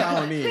open account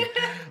only.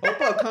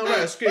 Open account, write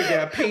a script, they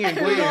are ping and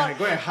go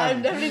and hunt.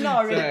 I'm definitely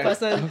not a Reddit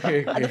person.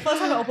 Okay. The first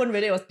time I opened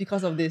Reddit was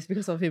because of this,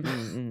 because of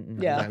him.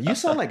 Yeah. You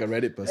sound like a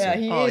Reddit person. Yeah,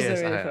 he Oh, is yes,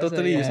 a Reddit I- person.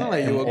 Totally, you yeah. sound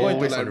like you were I'm going to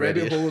always like on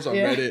rabbit Reddit. holes on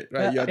Yeah. Reddit,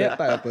 right? You're that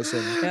type of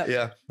person. Yep.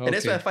 Yeah. And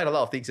that's Okay. where I find a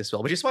lot of things as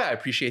well, which is why I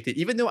appreciate it.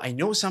 Even though I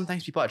know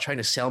sometimes people are trying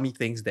to sell me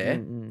things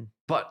there,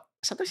 but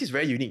sometimes it's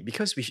very unique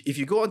because if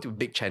you go onto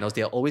big channels,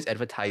 they are always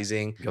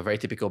advertising your very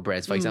typical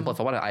brands. For example, if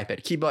I want an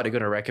iPad keyboard, they're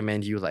going to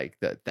recommend you like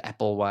the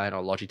Apple one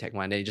or Logitech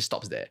one, then it just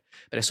stops there.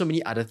 But there's so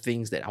many other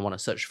things that I want to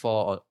search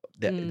for or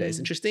that is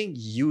interesting.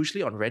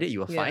 Usually on Reddit, you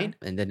will Yeah. find,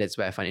 and then that's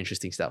where I find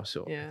interesting stuff.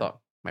 So I Yeah. thought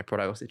my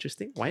product was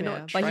interesting. Why not?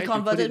 But try he to put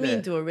converted it me there?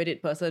 into a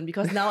Reddit person,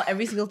 because now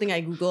every single thing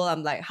I Google,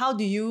 I'm like, how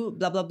do you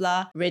blah blah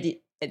blah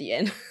Reddit at the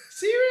end?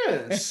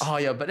 Serious? Oh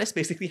yeah, but that's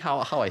basically how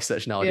I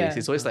search nowadays. Yeah.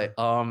 It's always like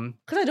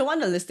Because I don't want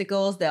the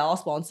listicles that are all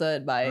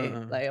sponsored by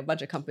Uh-uh. like a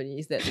bunch of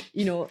companies that,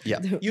 you know. Yeah.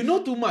 You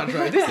know too much,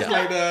 right? This is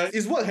like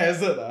it's work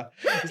hazard.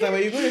 It's like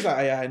when you go, it's like,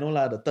 I know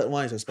lah, the third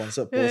one is a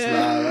sponsored post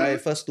lah, right?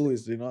 First two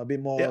is, a bit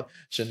more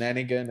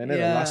shenanigan, and then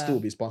the last two will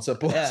be sponsored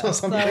posts Yeah. or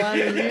So something. I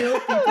want real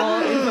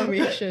people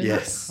information.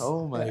 yes.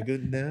 Oh my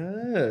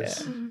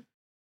goodness.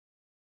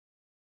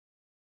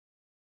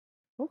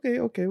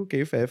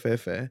 Okay,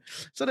 fair.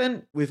 So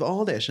then, with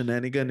all that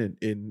shenanigan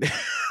in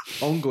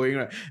ongoing,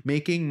 right,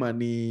 making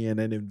money and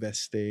then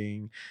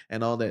investing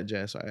and all that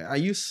jazz, right?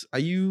 Are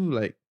you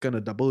like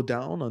gonna double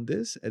down on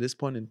this at this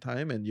point in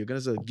time, and you're gonna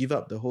sort of give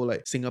up the whole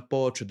like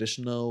Singapore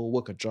traditional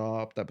work a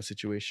job type of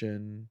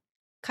situation?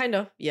 Kind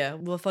of, yeah.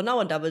 Well, for now,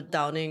 we're double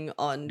downing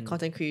on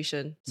content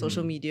creation,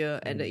 social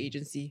media, and the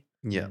agency.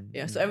 Yeah.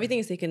 Yeah, so everything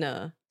is taken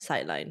a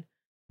sideline.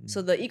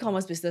 So the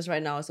e-commerce business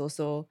right now is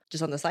also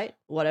just on the side.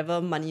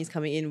 Whatever money is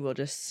coming in,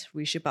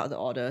 we ship out the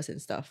orders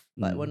and stuff,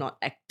 but we're not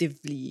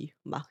actively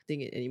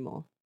marketing it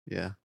anymore.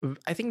 Yeah.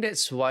 I think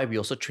that's why we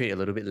also trade a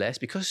little bit less,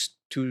 because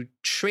to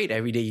trade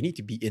every day, you need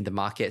to be in the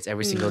markets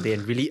every single day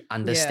and really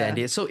understand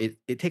Yeah. it. So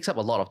it takes up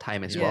a lot of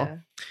time as well.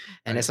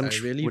 And as I I'm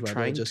really we're rather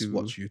trying just to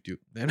watch YouTube.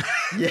 Then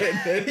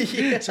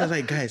Yeah. So I was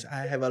like, guys,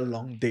 I have a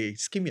long day.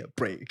 Just give me a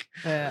break.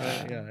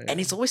 Yeah. And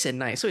it's always at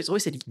night. So it's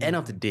always at the end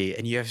of the day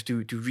and you have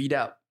to read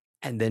up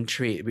and then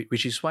trade,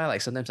 which is why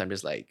like sometimes I'm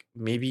just like,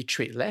 maybe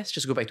trade less,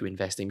 just go back to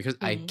investing, because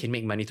I can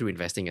make money through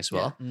investing as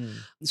well.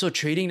 So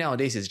trading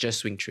nowadays is just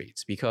swing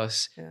trades,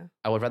 because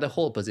I would rather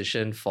hold a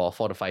position for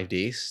 4 to 5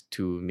 days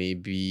to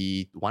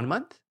maybe 1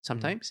 month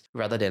sometimes,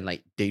 rather than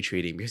like day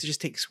trading, because it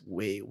just takes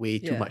way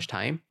too much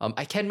time.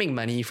 I can make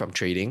money from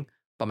trading,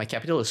 but my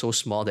capital is so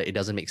small that it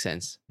doesn't make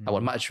sense. I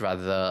would much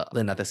rather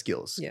learn other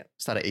skills.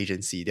 Start an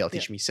agency. They'll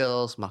teach me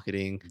sales,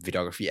 marketing,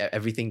 videography,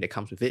 everything that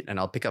comes with it. And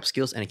I'll pick up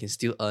skills and I can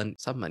still earn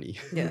some money.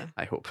 Yeah.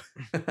 I hope.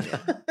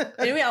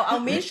 Anyway, our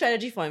main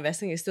strategy for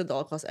investing is still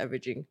dollar cost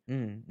averaging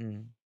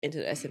into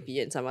the S&P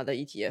and some other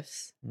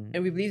ETFs.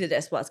 And we believe that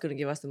that's what's going to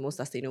give us the most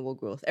sustainable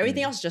growth.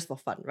 Everything else is just for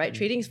fun, right?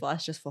 Trading is for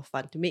us just for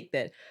fun, to make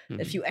that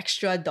few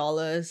extra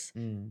dollars.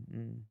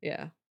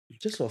 Yeah.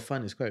 Just for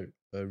fun is quite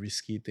a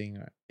risky thing,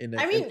 right? In the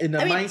I mean,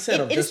 mindset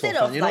of just for instead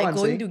fun. of You know what like I'm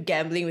going saying? to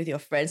gambling with your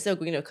friends, instead of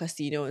going to a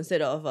casino,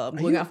 instead of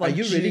going you, out for are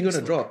you really going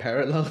to drinks. draw a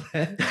parallel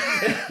there?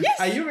 Yes,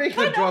 Are you really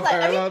going to kind draw a of, like,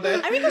 parallel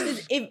there? I mean,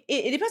 because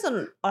it depends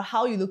on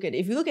how you look at it.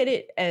 If you look at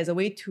it as a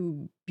way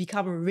to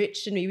become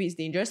rich, then maybe it's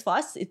dangerous. For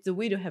us, it's a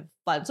way to have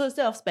fun. So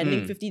instead of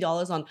spending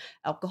 $50 on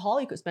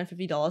alcohol, you could spend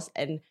 $50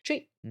 and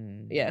trade.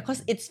 Yeah,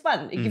 because it's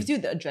fun. It gives you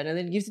the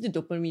adrenaline, it gives you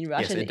the dopamine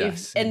rush. Yes, and it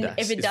does.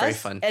 if it It's very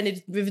does, fun. and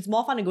if it's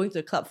more fun than going to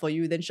the club for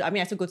you, then sure. I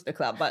mean, I still go to the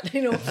club, but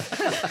you know, not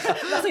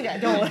saying that I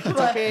don't.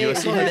 But, You will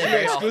see her there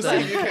very Exclusive,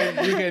 often.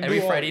 you can Every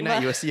do Friday night,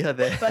 you will see her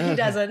there. but he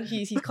doesn't.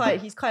 He's quite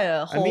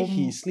a I home mean,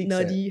 he sleeps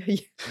at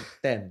nerdy.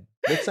 10.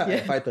 Wakes up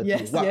at 5:30.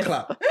 Yes, what yes.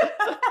 club?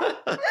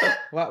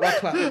 What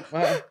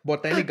club?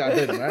 Botanic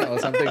garden, right? Or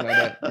something like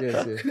that.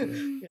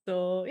 Yes.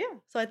 So yeah,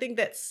 so I think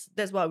that's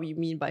what we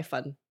mean by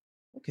fun.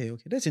 Okay.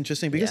 That's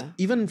interesting, because Yeah.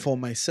 even for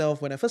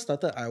myself, when I first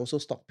started, I also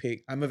stock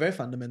pick. I'm a very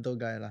fundamental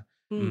guy lah.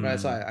 Right,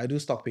 so I do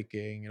stock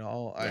picking,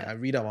 I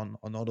read up on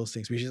all those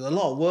things, which is a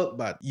lot of work,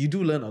 but you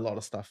do learn a lot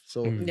of stuff.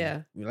 So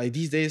Yeah. like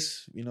these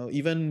days,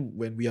 even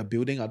when we are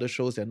building other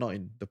shows that are not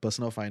in the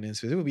personal finance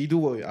phase, we do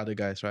work with other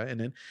guys, right? And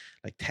then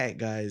like tech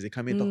guys, they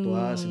come in talk to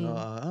us, we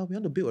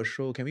want to build a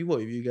show, can we work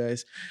with you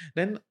guys?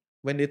 Then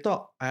when they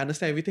talk, I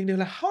understand everything. They're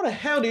like, how the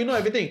hell do you know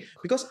everything?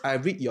 Because I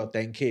read your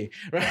 10K,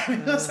 right?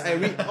 Because I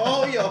read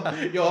all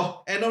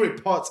your annual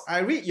reports. I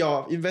read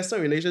your investor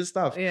relations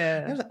stuff.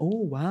 Yeah. I was like,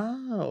 oh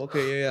wow,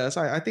 okay, yeah.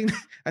 So I think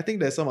I think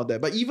there's some of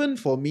that. But even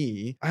for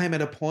me, I am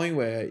at a point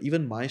where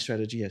even my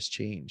strategy has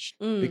changed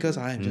because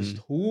I am just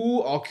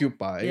too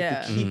occupied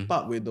Yeah. to keep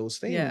up with those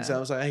things. Yeah. I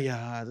was like,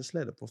 yeah, just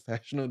let the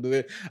professional do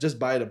it. Just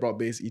buy the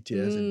broad-based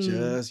ETFs and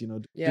just do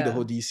the Yeah.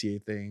 whole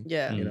DCA thing.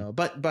 Yeah. You know,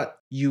 but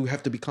you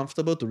have to be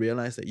comfortable to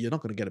realize that you're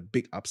not going to get a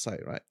big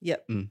upside, right?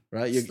 Yep.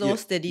 Right? Slow,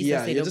 steady,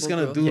 yeah, you're just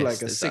sustainable gonna do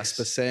growth. like a Yes, that's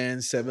us.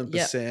 6%,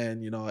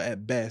 7%, you know,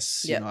 at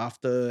best, you Yep. know,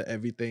 after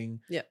everything.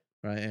 Yep.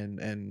 Right.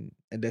 And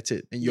that's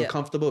it. And you're Yep.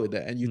 comfortable with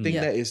that. And you think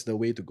Yep. that is the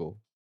way to go.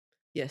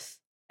 Yes.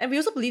 And we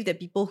also believe that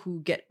people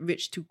who get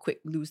rich too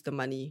quick lose the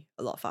money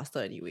a lot faster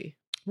anyway.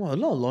 Wow, a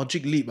lot of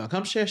logic leap.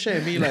 Come share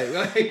with me. Like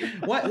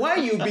why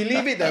you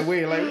believe it that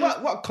way?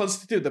 Like what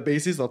constitutes the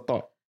basis of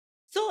thought?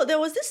 So there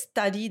was this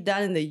study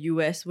done in the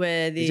US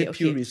where they Is it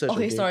Pew Research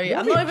Okay, again? sorry, Don't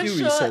I'm be not even Pew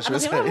sure. Research, I'm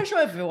was not even like-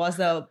 sure if it was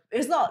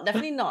it's not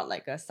definitely not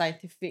like a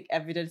scientific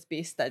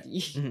evidence-based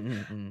study.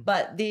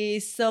 But they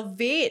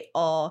surveyed,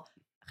 or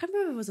I can't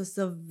remember if it was a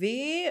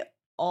survey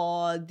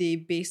or they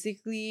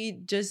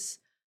basically just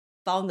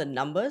found the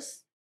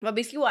numbers. But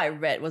basically what I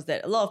read was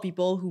that a lot of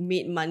people who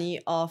made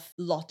money off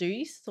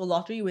lotteries, so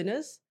lottery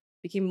winners,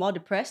 became more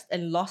depressed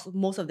and lost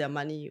most of their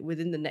money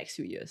within the next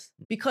few years.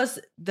 Because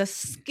the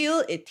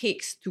skill it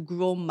takes to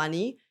grow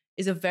money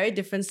is a very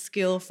different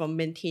skill from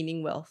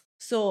maintaining wealth.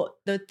 So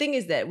the thing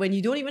is that when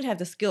you don't even have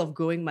the skill of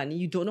growing money,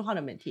 you don't know how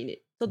to maintain it.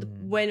 So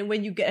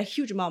when you get a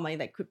huge amount of money,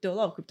 like crypto, a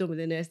lot of crypto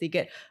millionaires, they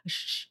get a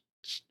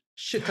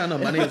shit ton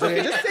of money. It's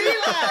okay. Just say it,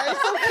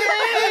 it's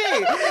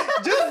okay.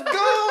 Just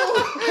go.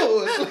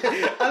 It's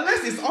like,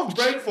 unless it's off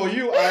brand for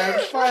you, I am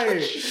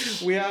fine.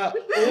 We are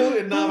old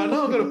enough. I'm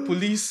not going to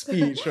police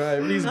speech, right?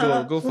 Please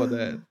go for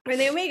that. When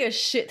they make a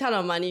shit ton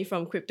of money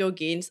from crypto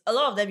gains, a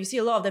lot of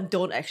them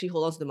don't actually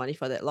hold on to the money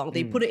for that long.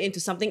 They put it into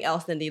something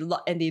else and they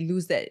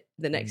lose that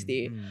the next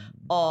day.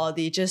 Or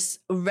they just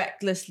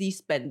recklessly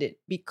spend it.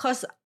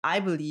 Because I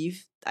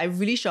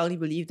really strongly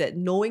believe that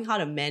knowing how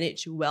to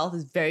manage wealth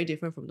is very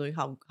different from knowing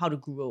how to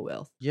grow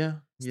wealth. Yeah.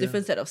 It's a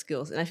different set of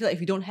skills. And I feel like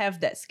if you don't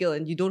have that skill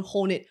and you don't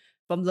hone it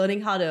from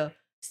learning how to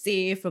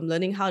save, from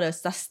learning how to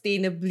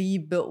sustainably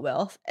build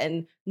wealth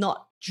and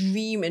not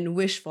dream and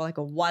wish for like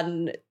a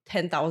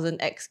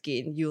 10,000x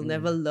gain, you'll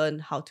never learn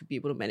how to be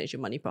able to manage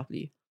your money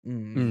properly.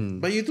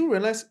 But you do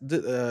realize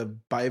that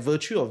by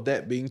virtue of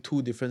that being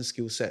two different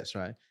skill sets,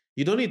 right?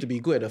 You don't need to be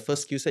good at the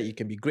first skill set, you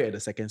can be great at the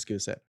second skill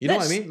set. You know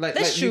what I mean? Like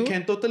you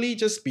can totally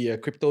just be a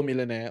crypto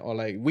millionaire or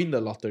like win the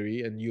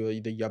lottery and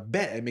you're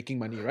bad at making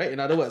money, right?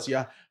 In other words,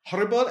 you're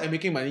horrible at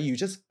making money, you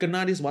just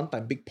kena this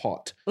one-time big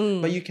pot.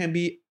 But you can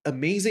be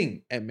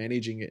amazing at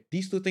managing it.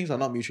 These two things are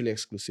not mutually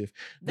exclusive.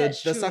 The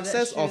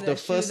success of the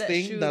first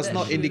thing does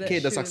not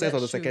indicate the success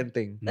of the second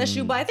thing. That's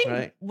true. But I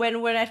think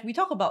when we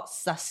talk about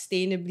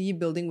sustainably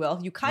building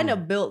wealth, you kind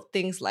of build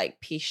things like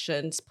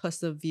patience,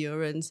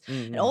 perseverance,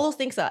 and all those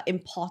things are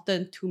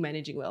important to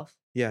managing wealth.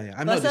 Yeah.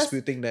 I'm not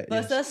disputing that.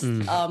 Versus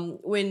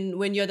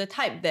when you're the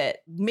type that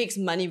makes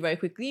money very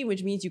quickly,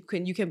 which means you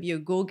can be a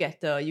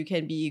go-getter, you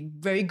can be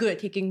very good at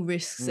taking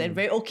risks and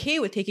very okay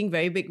with taking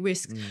very big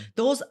risks.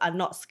 Those are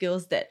not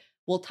skills that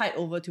will tide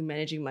over to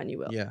managing money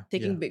well.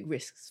 Taking big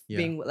risks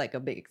being like a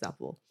big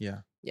example.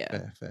 Yeah.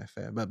 Yeah.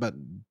 Fair. But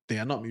they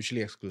are not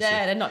mutually exclusive.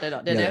 Yeah, they're not. They're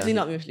definitely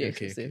not mutually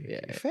exclusive.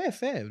 Okay. Yeah.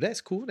 Fair. That's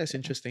cool. That's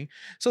interesting.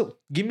 So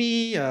give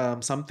me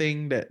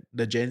something that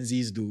the Gen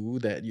Zs do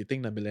that you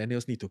think the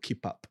millennials need to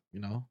keep up,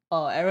 you know?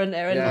 Oh, Aaron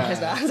has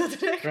the answer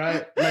to that.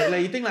 Right?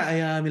 like you think like,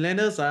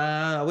 millennials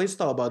always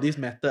talk about this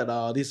method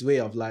or this way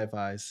of life.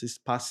 It's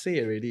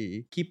passé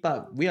already. Keep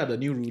up. We are the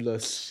new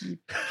rulers.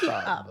 Keep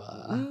up.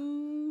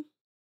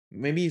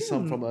 Maybe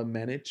some from a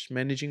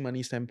managing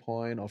money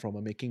standpoint or from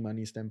a making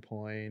money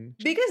standpoint.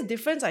 Biggest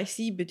difference I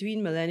see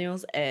between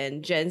millennials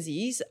and Gen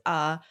Zs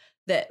are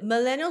that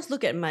millennials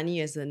look at money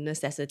as a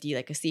necessity,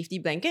 like a safety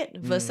blanket,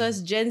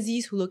 versus Gen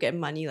Zs who look at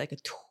money like a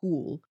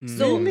tool.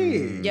 So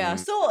really? Yeah,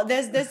 so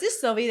there's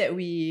this survey that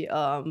we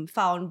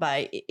found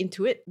by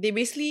Intuit. They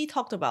basically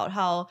talked about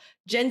how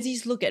Gen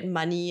Zs look at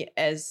money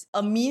as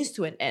a means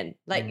to an end.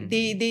 Like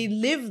they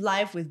live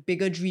life with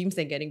bigger dreams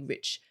than getting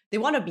rich. They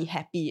want to be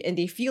happy and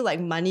they feel like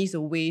money is a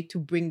way to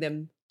bring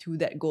them to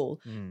that goal.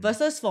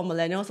 Versus for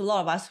millennials, a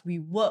lot of us, we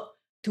work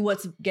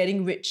towards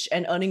getting rich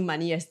and earning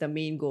money as the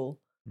main goal.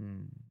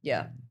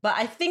 Yeah. But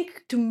I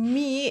think to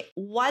me,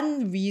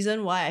 one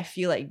reason why I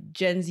feel like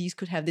Gen Zs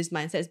could have this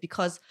mindset is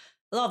because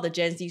a lot of the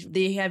Gen Zs,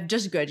 they have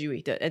just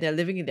graduated and they're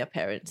living with their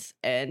parents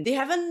and they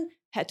haven't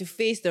had to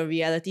face the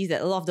realities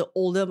that a lot of the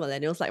older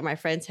millennials, like my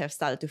friends, have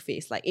started to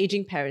face, like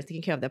aging parents,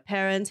 taking care of their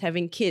parents,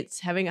 having kids,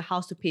 having a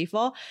house to pay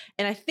for.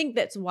 And I think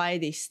that's why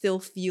they still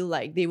feel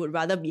like they would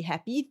rather be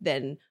happy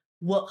than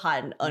work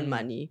hard and earn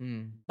money.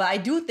 But I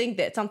do think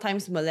that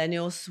sometimes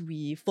millennials,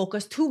 we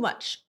focus too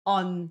much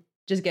on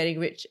just getting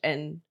rich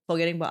and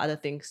forgetting about other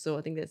things. So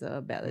I think there's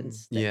a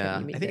balance. That Yeah,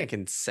 can be made I think I there.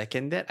 can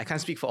second that. I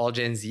can't speak for all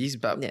Gen Zs,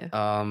 but Yeah.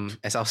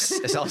 as I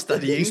was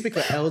studying, You speak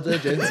for elder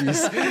Gen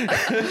Zs.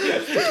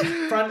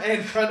 front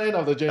end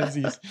of the Gen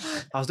Zs.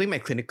 I was doing my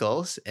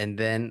clinicals, and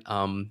then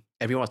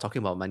everyone was talking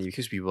about money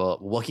because we were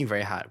working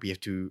very hard. We have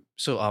to.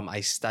 So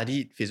I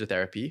studied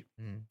physiotherapy,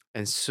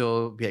 and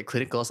so we had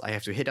clinicals. I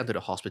have to head down to the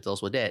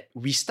hospitals. Well, that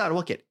we start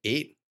work at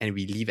 8 and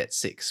we leave at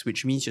 6,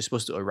 which means you're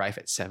supposed to arrive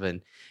at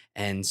 7,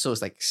 and so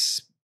it's like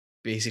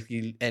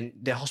basically, and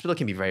the hospital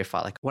can be very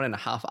far, like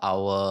 1.5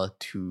 hour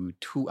to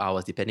 2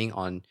 hours, depending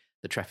on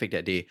the traffic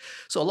that day.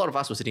 So a lot of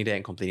us were sitting there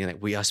and complaining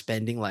like we are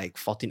spending like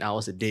 14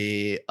 hours a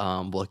day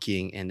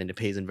working, and then the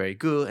pay isn't very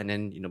good, and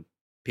then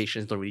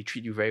patients don't really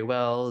treat you very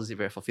well. Is it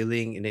very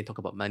fulfilling? And they talk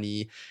about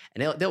money,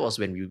 and that was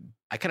when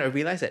I kind of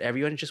realized that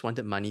everyone just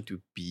wanted money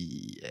to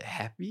be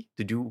happy,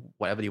 to do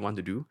whatever they want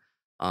to do.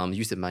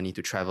 Use the money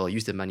to travel,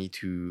 use the money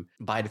to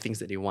buy the things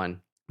that they want,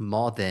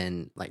 more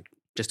than like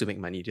just to make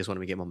money. They just want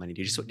to get more money.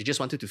 They just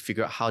wanted to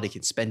figure out how they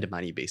can spend the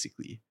money,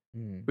 basically.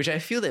 Which I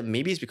feel that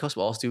maybe it's because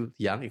we're all still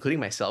young, including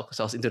myself,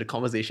 because I was into the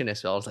conversation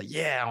as well. I was like,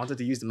 yeah, I wanted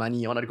to use the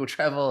money. I wanted to go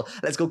travel.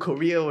 Let's go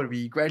Korea when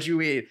we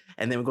graduate.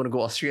 And then we're going to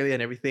go Australia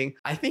and everything.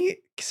 I think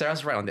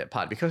Sarah's right on that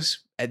part,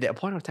 because at that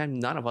point of time,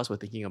 none of us were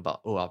thinking about,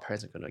 oh, our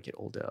parents are going to get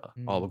older,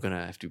 or we're going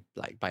to have to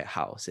like buy a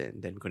house,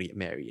 and then we're going to get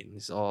married. And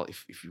it's all,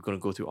 if you're going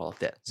to go through all of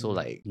that. So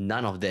like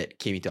none of that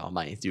came into our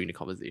minds during the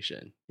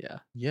conversation. Yeah.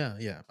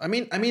 Yeah. I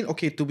mean,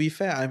 okay, to be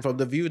fair, I'm from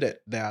the view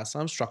that there are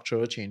some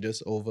structural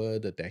changes over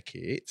the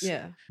decades.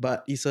 Yeah.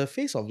 But it's a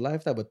phase of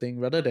life type of thing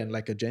rather than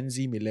like a Gen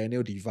Z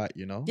millennial divide,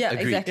 Yeah,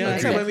 Agreed. exactly. Yeah,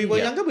 it's like when we were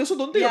younger, we also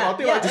don't think about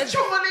it. Yeah, Like, just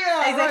chop money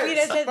out, exactly,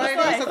 right? that's Friday,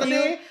 what I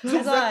Saturday, feel.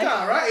 Zoom That's why.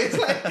 Zakah, right? It's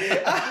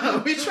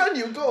like, which one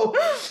you go,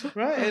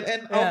 right?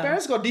 And our Yeah.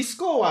 parents got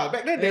disco.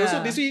 Back then, they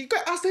also disco. You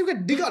can ask them, you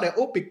can dig out their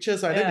old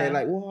pictures, right? Then they're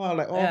like, wow,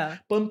 like all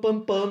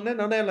perm. Then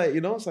they're like,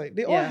 it's like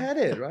they all had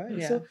it, right?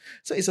 Yeah.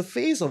 So it's a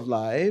phase of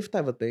life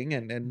type of thing,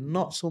 and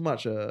not so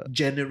much a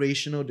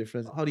generational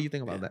difference. How do you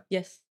think about that?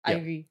 Yes, I Yeah.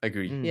 agree.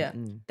 Agree. Yeah,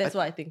 that's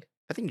what I think.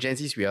 I think Gen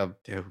Zs,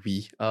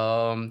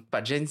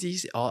 but Gen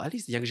Zs, or at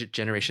least the younger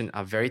generation,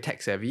 are very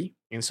tech savvy.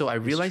 And so I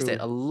realized that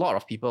true. a lot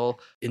of people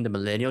in the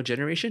millennial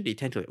generation, they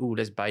tend to like,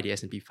 let's buy the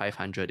S&P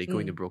 500. They go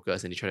into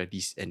brokers and they try to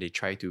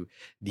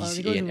They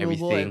DCA go and to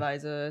everything.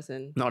 robo-advisors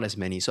and... Not as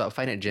many. So I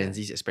find that Gen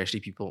Zs, especially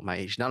people my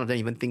age, none of them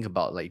even think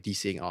about like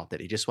DCing all of that.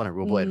 They just want a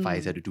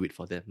robo-advisor to do it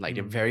for them. Like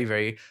they're very,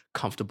 very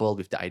comfortable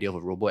with the idea of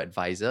a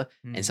robo-advisor.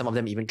 And some of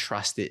them even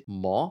trust it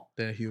more.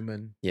 They're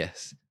human.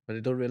 Yes. But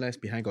they don't realize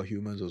behind got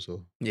humans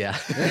also. Yeah.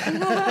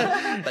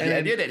 But the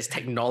idea that it's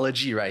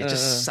technology, right? It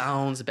just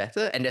sounds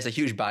better. And there's a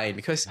huge buy-in,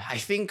 because I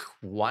think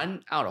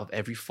 1 out of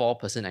every 4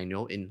 person I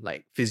know in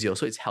like physio,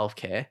 so it's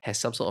healthcare, has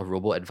some sort of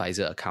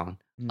robo-advisor account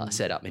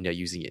set up, and they're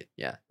using it.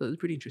 Yeah. So it's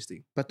pretty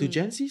interesting. But do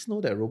Gen Zs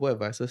know that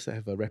robo-advisors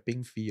have a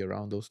wrapping fee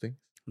around those things?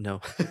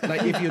 No.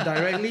 Like if you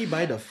directly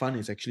buy the fund,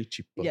 it's actually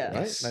cheaper, Yeah.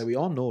 right? Yes. Like we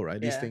all know,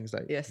 right? These things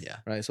like Yes. Yeah.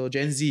 right. So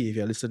Gen Z, if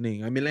you're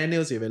listening,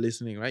 millennials, if you're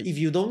listening, right? If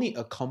you don't need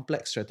a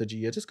complex strategy,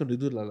 you're just going to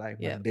do the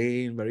like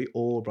mundane, very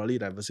old, broadly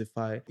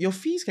diversified. Your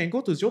fees can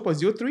go to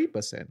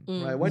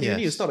 0.03%, right? Why do you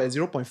need to stop at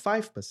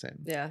 0.5%?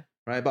 Yeah.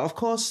 Right. But of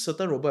course,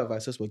 certain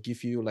robo-advisors will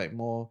give you like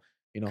more,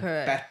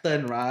 Correct.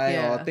 pattern, right?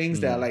 Yeah. Or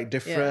things that are like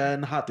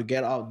different, hard to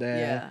get out there.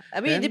 Yeah.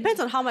 I mean, Then- it depends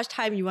on how much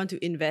time you want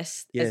to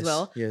invest Yes, as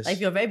well. yes. Like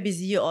if you're very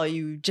busy, or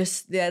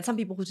there are some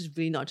people who just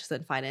really not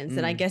interested in finance.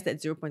 And I guess that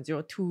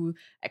 0.02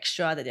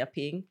 extra that they're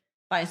paying,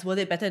 but it's worth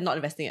it better than not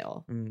investing at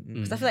all.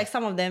 Because I feel like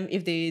some of them,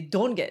 if they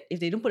don't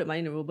put the money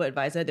in a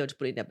robo-advisor, they'll just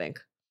put it in their bank.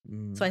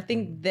 So I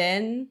think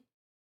then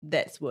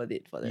that's worth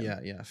it for them.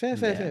 Yeah.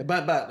 Fair.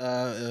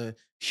 But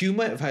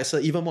human advisor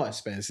even more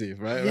expensive,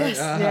 right? Yes,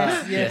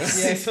 Right?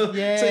 yes. So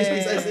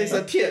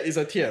it's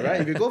a tier,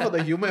 right? If you go for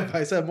the human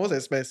advisor, most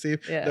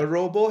expensive. Yeah. The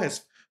robo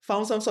has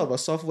found some sort of a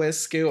software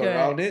scale Correct,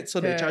 around it, so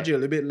they charge you a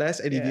little bit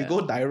less. And if you Yeah.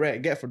 go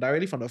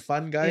directly from the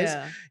fund, guys,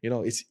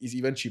 it's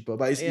even cheaper.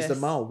 But it's the Yes.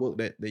 amount of work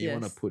that you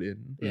want to Yes. put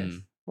in. Yes.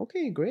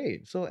 Okay,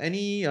 great. So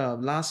any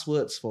last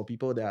words for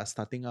people that are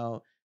starting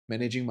out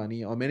managing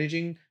money or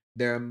managing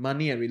their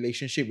money and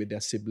relationship with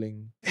their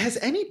sibling? Has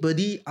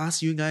anybody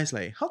asked you guys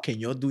like, how can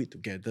y'all do it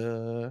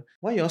together?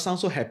 Why y'all sound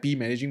so happy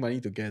managing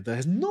money together?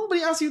 Has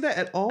nobody asked you that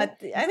at all? I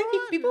think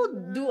if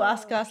people do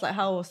ask us like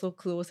how we're so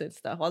close and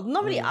stuff. Well,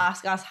 nobody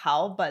ask us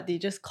how, but they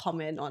just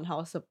comment on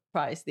how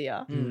surprised they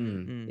are.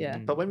 Yeah.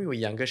 But when we were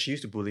younger, she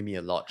used to bully me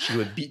a lot. She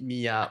would beat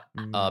me up,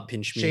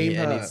 pinch me, Shame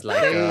and her. it's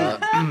like,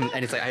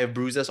 and it's like I have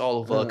bruises all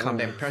over. Come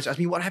back, parents ask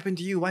me, "What happened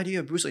to you? Why do you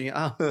have bruises on your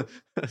arm?"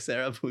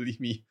 Sarah bullied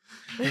me.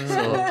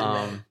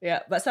 So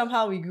Yeah, but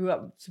somehow we grew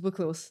up super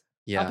close.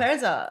 yeah, Our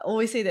parents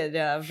always say that they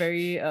are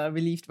very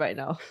relieved right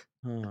now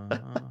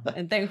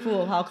and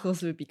thankful of how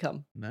close we've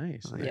become.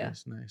 Nice. Yeah.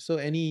 So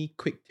any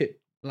quick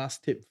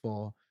last tip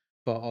for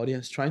our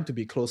audience trying to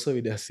be closer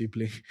with their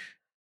sibling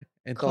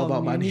and talk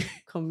about money?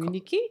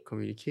 Communicate?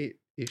 communicate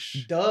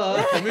ish.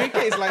 Duh.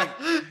 Communicate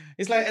is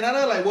It's like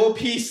another like world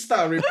peace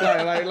style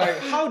reply. Like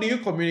how do you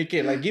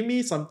communicate? Like give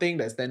me something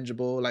that's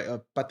tangible, like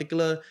a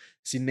particular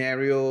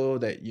scenario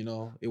that, you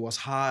know, it was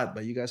hard,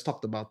 but you guys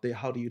talked about it.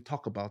 How do you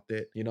talk about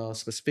it? You know,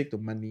 specific to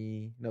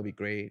money. That'll be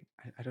great.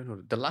 I don't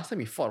know. The last time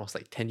we fought was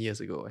like 10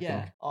 years ago, I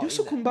Yeah. think. Or You're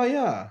so in that-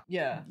 kumbaya.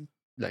 Yeah.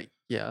 Like,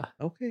 yeah.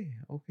 Okay.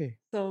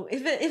 So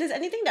if there's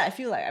anything that I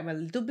feel like I'm a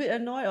little bit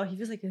annoyed, or he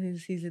feels like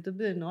he's a little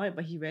bit annoyed,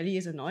 but he rarely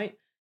is annoyed.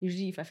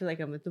 Usually, if I feel like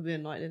I'm a little bit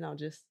annoyed, then I'll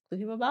just tell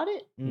him about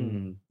it.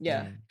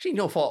 Yeah. Actually,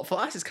 no, for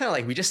us, it's kind of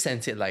like we just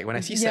sense it. Like when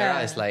I see Sarah,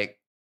 Yeah. it's like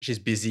she's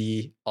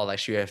busy or like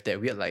she have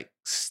that weird like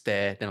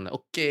stare. Then I'm like,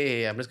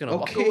 okay, I'm just gonna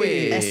walk Okay.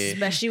 away.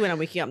 Especially when I'm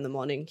waking up in the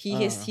morning. He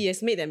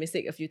has made that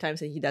mistake a few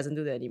times and he doesn't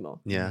do that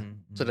anymore. Yeah.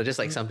 So they're just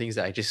like some things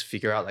that I just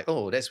figure out like,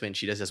 oh, that's when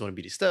she just doesn't want to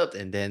be disturbed,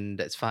 and then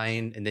that's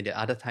fine. And then there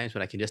are other times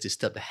when I can just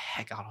disturb the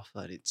heck out of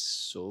her. It's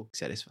so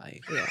satisfying.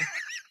 Yeah.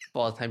 For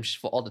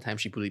all the time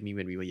she bullied me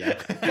when we were young.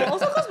 But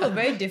also because we're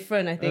very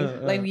different, I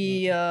think. Like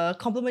we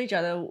complement each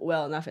other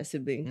well enough as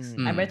siblings.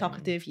 I'm very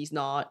talkative, he's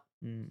not.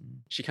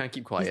 She can't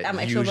keep quiet. I'm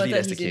Usually extroverted,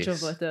 that's he's the case.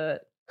 introverted.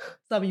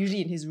 So I'm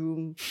usually in his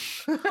room.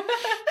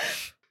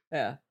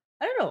 Yeah.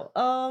 I don't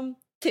know.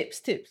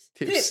 Tips. Tips.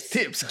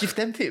 Give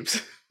them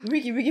tips. We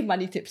give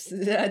money tips.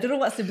 I don't know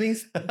what sibling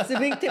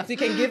tips you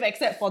can give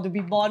except for to be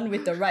born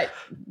with the right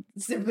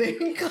sibling.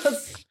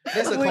 Because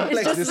That's a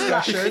complex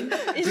discussion.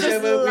 We should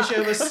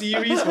have a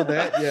series for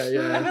that.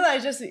 Yeah. I feel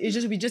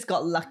like we just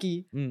got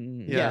lucky.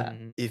 Yeah.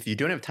 If you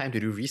don't have time to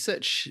do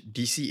research,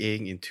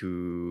 DCAing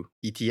into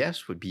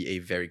ETFs would be a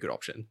very good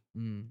option.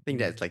 I think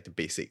that's like the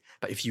basic.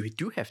 But if you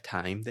do have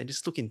time, then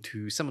just look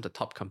into some of the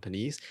top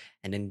companies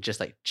and then just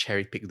like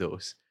cherry pick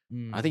those.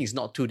 I think it's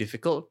not too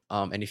difficult.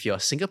 And if you're a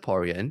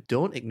Singaporean,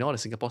 don't ignore the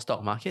Singapore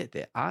stock market.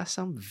 There are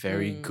some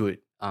very good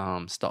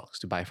stocks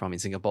to buy from in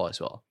Singapore as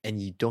well. And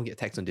you don't get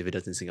taxed on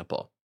dividends in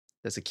Singapore.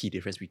 That's a key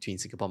difference between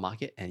Singapore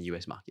market and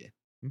US market.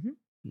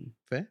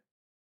 Fair.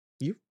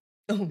 You?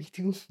 Oh, me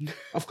too.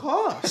 Of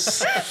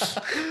course.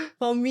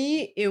 For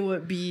me, it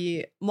would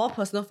be more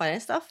personal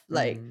finance stuff.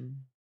 Like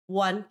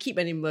one, keep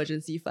an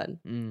emergency fund.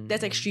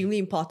 That's extremely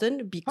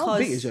important because How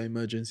big is your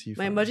emergency fund?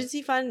 my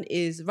emergency fund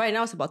is right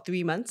now it's about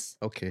 3 months.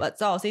 Okay. But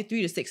so I'll say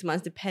 3 to 6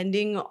 months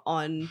depending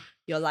on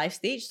your life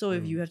stage. So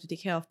if you have to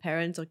take care of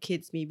parents or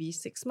kids, maybe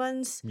 6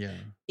 months. yeah.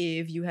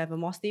 If you have a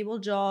more stable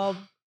job,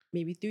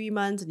 maybe 3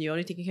 months and you're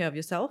only taking care of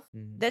yourself.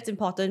 That's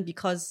important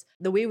because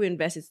the way we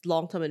invest is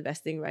long-term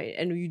investing, right?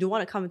 And you don't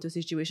want to come into a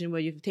situation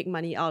where you have to take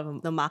money out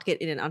of the market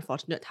in an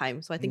unfortunate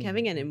time. So I think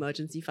having an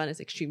emergency fund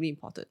is extremely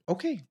important.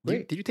 Okay,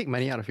 great. Did you take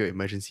money out of your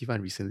emergency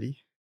fund recently?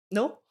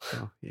 No?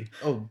 Oh, okay.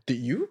 Oh, did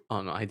you?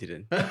 Oh no, I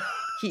didn't.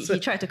 He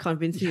tried to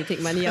convince me to take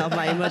money out of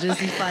my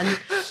emergency fund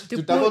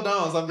To double down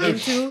on something.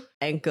 into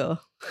Anchor.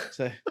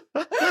 Say,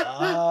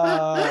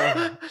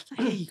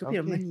 Hey, go pay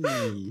your Okay.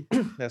 money.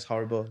 that's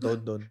horrible.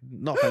 Don't.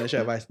 Not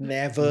financial advice.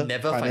 Never.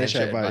 Never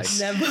financial advice.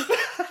 Never.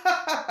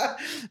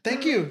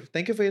 Thank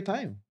you for your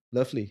time.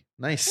 Lovely.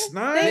 Nice.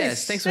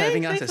 Yes, thanks for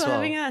having us as for well.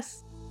 having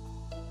us.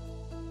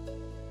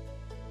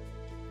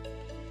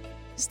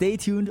 Stay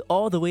tuned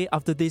all the way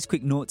after this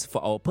quick note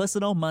for our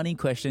personal money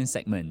question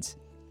segment.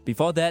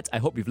 Before that, I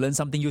hope you've learned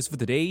something useful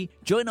today.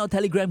 Join our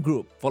Telegram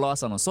group, follow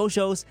us on our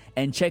socials,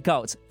 and check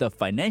out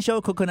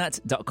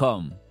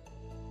thefinancialcoconut.com.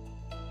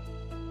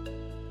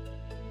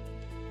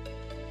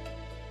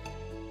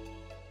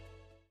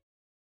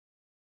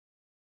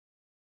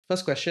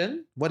 First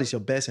question. What is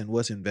your best and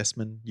worst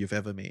investment you've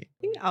ever made?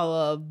 I think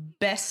our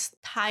best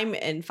time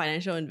and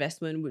financial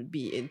investment would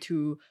be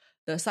into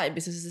the side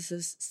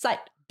businesses.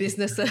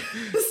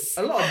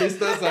 A lot of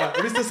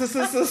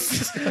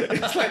businesses.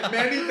 It's like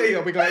many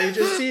things. We got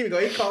agency, we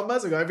got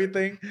e-commerce, we got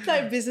everything.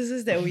 Side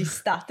businesses that we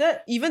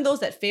started, even those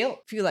that failed,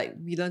 feel like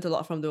we learned a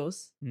lot from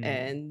those.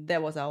 And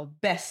that was our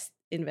best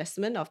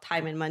investment of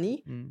time and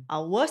money.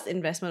 Our worst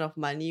investment of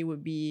money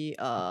would be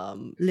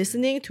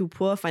listening to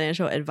poor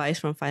financial advice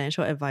from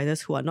financial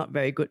advisors who are not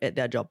very good at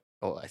their job.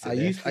 Oh, I Are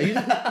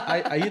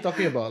said are you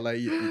talking about like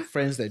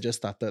friends that just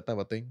started type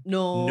of thing?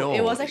 No,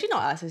 it was actually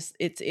not us.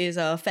 It is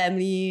a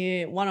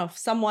family,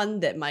 someone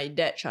that my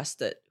dad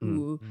trusted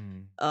who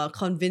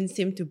convinced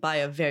him to buy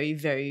a very,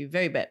 very,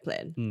 very bad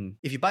plan.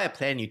 If you buy a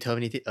plan, you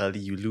terminate it early,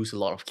 you lose a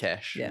lot of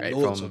cash, Yeah. right?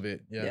 Loads of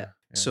it. Yeah.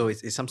 So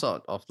it's some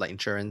sort of like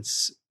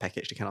insurance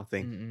package, the kind of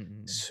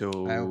thing. So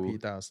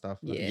ILP type of stuff.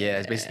 lah. yeah,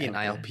 it's basically an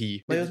Yeah.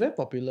 ILP. But it was very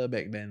popular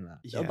back then. lah.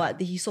 Yeah.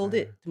 But he sold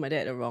it to my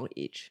dad at the wrong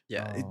age.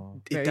 Yeah, Oh.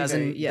 it Very, doesn't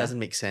very- yeah. doesn't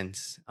make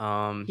sense.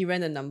 He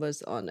ran the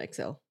numbers on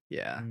Excel.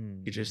 Yeah,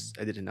 Mm,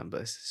 I did the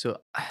numbers. So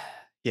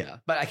yeah,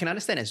 but I can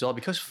understand as well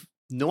because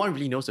no one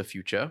really knows the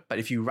future. But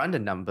if you run the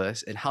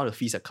numbers and how the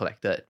fees are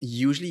collected,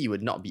 usually you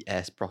would not be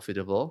as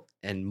profitable,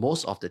 and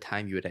most of the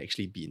time you would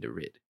actually be in the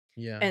red.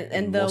 Yeah. And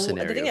in the most thing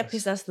that scenarios.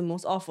 pissed us the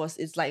most off was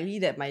it's likely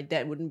that my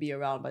dad wouldn't be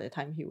around by the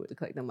time he would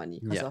collect the money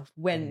because Yeah. of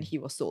when he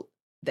was sold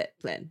that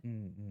plan.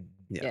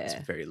 Yeah, it's a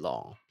Yeah. very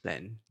long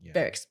plan. Yeah.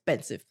 Very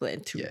expensive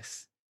plan too.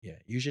 Yes. Yeah,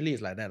 usually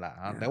it's like that.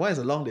 That one is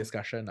a long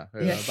discussion.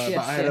 Yes, but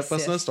yes, I had a yes,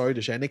 personal yes. story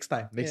to share next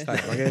time. Next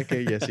Yes. time.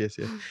 Okay, yes.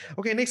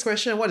 Okay, next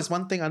question. What is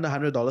one thing under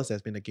 $100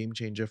 that's been a game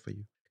changer for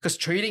you? Because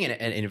trading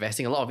and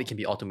investing, a lot of it can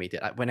be automated.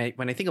 When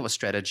I think of a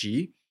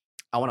strategy,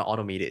 I want to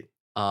automate it.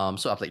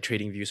 So I have like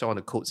trading views, so I want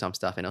to code some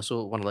stuff, and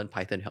also want to learn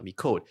Python to help me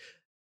code.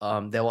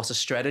 There was a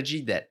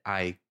strategy that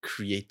I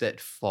created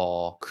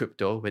for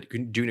crypto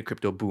during the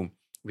crypto boom,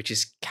 which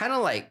is kind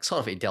of like sort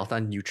of a delta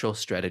neutral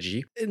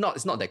strategy.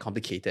 It's not that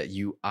complicated.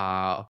 You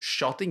are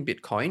shorting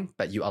Bitcoin,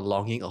 but you are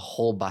longing a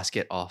whole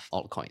basket of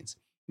altcoins.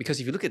 Because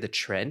if you look at the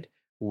trend,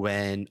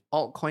 when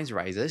altcoins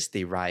rises,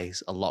 they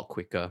rise a lot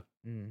quicker.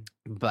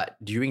 But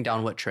during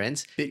downward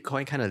trends,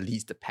 Bitcoin kind of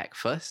leads the pack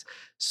first.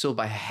 So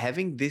by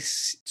having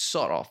this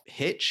sort of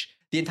hedge,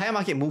 the entire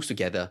market moves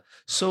together.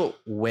 So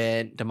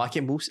when the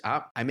market moves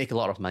up, I make a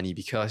lot of money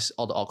because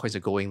all the altcoins are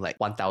going like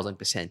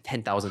 1,000%,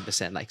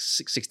 10,000%, like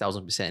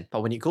 6,000%.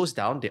 But when it goes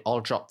down, they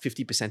all drop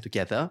 50%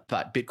 together.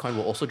 But Bitcoin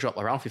will also drop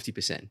around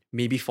 50%,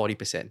 maybe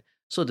 40%.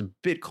 So the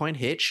Bitcoin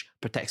hedge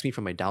protects me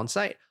from my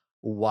downside,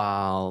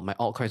 while my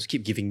altcoins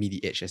keep giving me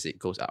the edge as it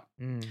goes up.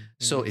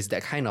 So it's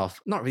that kind of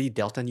not really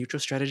delta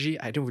neutral strategy.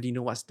 I don't really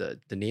know what's the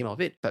name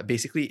of it, but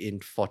basically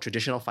for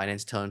traditional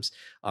finance terms,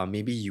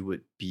 maybe you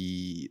would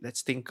be,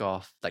 let's think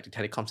of like the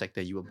telecom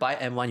sector. You would buy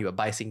M1, you would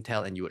buy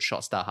Singtel, and you would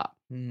short StarHub.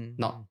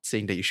 Not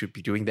saying that you should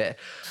be doing that,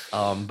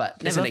 but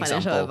that's Never an financial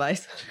example.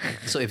 advice.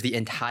 So if the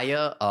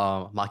entire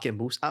market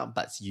moves up,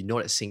 but you know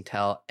that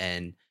Singtel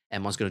and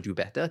M1's going to do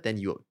better, then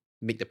you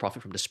make the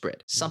profit from the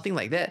spread. Something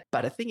like that.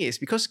 But the thing is,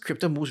 because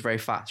crypto moves very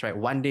fast, right?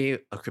 One day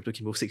a crypto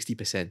can move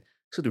 60%.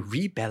 So to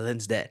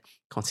rebalance that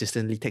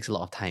consistently takes a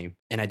lot of time.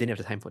 And I didn't have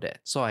the time for that.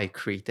 So I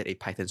created a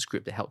Python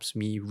script that helps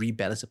me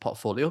rebalance the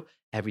portfolio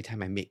every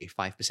time I make a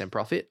 5%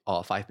 profit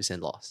or a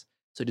 5% loss.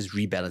 So it just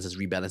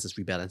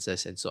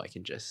rebalances. And so I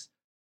can just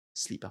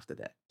sleep after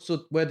that.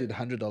 So where did the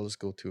 $100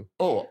 go to?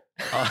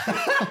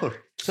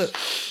 So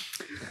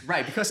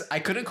right, because I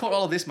couldn't code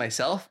all of this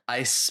myself,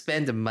 I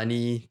spent the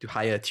money to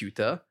hire a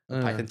tutor, a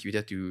Python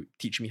tutor, to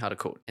teach me how to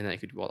code, and then I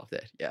could do all of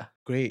that. Yeah.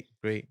 Great.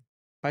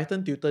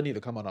 Python tutor need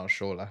to come on our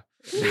show lah.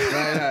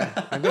 Right.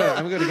 I'm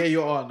gonna get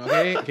you on.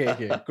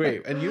 Okay.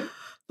 Great. And you?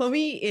 For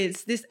me,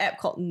 it's this app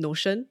called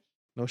Notion.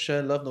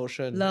 Notion, love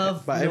Notion.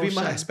 Love but every month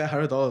I Notion. spend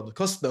 $100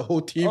 because the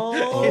whole team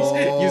Oh. is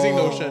using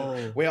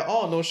Notion. We're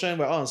all on Notion,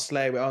 we're all on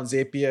Slack, we're all on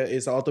Zapier.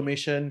 It's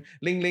automation.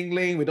 Link.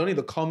 We don't need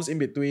the comms in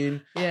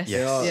between. Yes.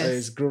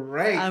 It's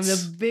great. I'm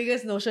the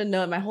biggest Notion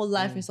nerd. My whole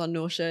life is on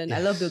Notion. I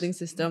love building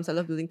systems. I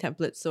love building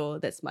templates. So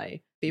that's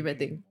my favorite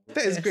thing.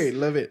 That is Yes. great.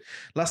 Love it.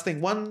 Last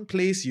thing, one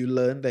place you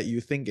learn that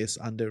you think is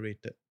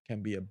underrated.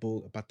 Can be a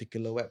book, a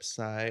particular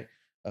website,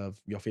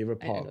 of your favorite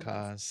I know this.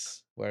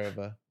 podcast,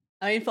 wherever.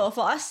 I mean, for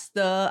us,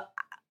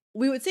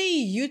 we would say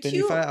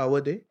YouTube.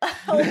 25-hour day.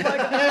 Oh my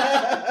god.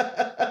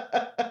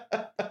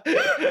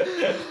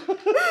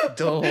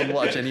 Don't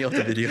watch any of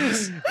the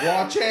videos.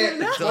 Watch it.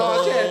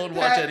 Don't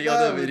watch any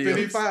other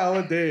videos.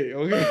 25-hour day.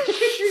 Okay.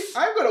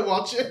 I'm gonna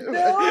watch it.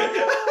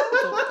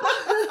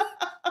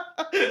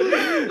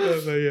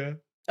 Yeah.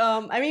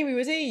 I mean, we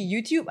would say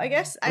YouTube, I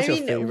guess. What's your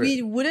favorite?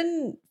 We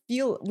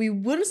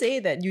wouldn't say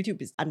that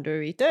YouTube is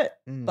underrated,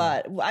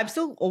 but I'm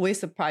still always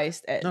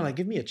surprised at. No, like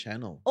give me a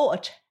channel. Oh,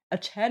 a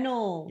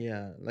channel.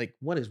 Yeah, like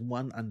what is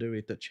one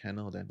underrated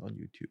channel then on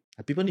YouTube?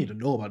 Like, people need to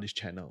know about this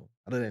channel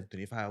other than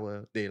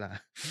 25-hour day lah.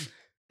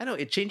 I know,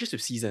 it changes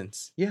with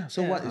seasons. Yeah.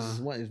 So Yeah.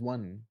 what is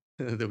one?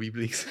 The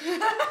Weeblings.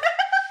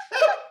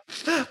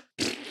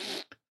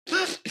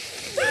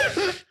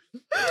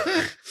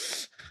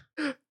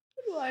 What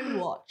do I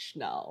watch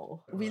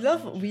now? He's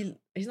not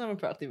even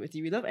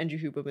productivity. We love Andrew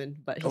Huberman,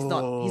 but he's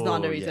not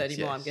underrated yes,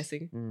 anymore, I'm yes.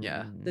 guessing.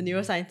 Yeah. The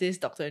neuroscientist,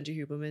 Dr. Andrew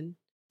Huberman.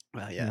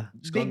 Well, yeah.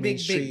 It's gone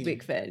mainstream.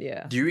 Big fan,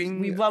 yeah. During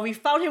We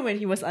found him when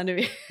he was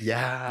underrated.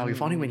 we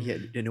found him when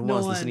no one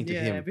was listening to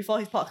him. Before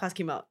his podcast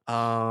came out.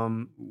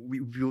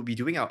 We will be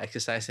doing our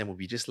exercise and we'll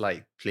be just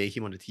like playing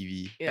him on the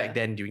TV Yeah. back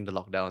then during the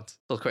lockdowns. So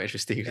it was quite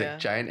interesting. It was Yeah. like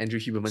giant Andrew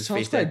Huberman's Sounds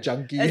face quite there.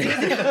 junky.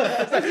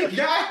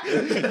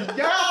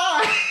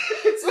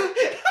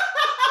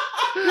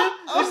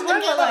 It's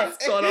one for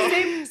like Sort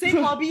of.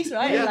 same hobbies,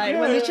 right? Yeah, like yeah,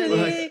 we're yeah,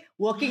 literally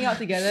working out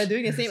together,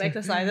 doing the same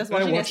exercises,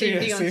 watching the same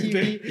thing on TV.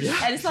 thing.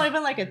 And it's not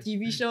even like a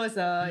TV show, it's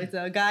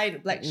a guy in a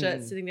black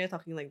shirt sitting there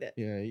talking like that.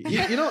 Yeah,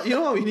 you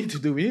know what we need to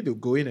do? We need to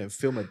go in and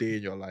film a day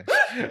in your life.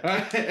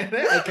 Right? And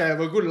then I can have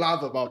a good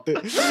laugh about it.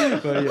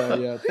 But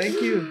yeah.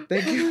 Thank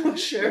you for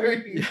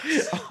sharing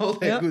all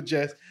that good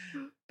jazz.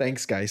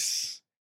 Thanks, guys.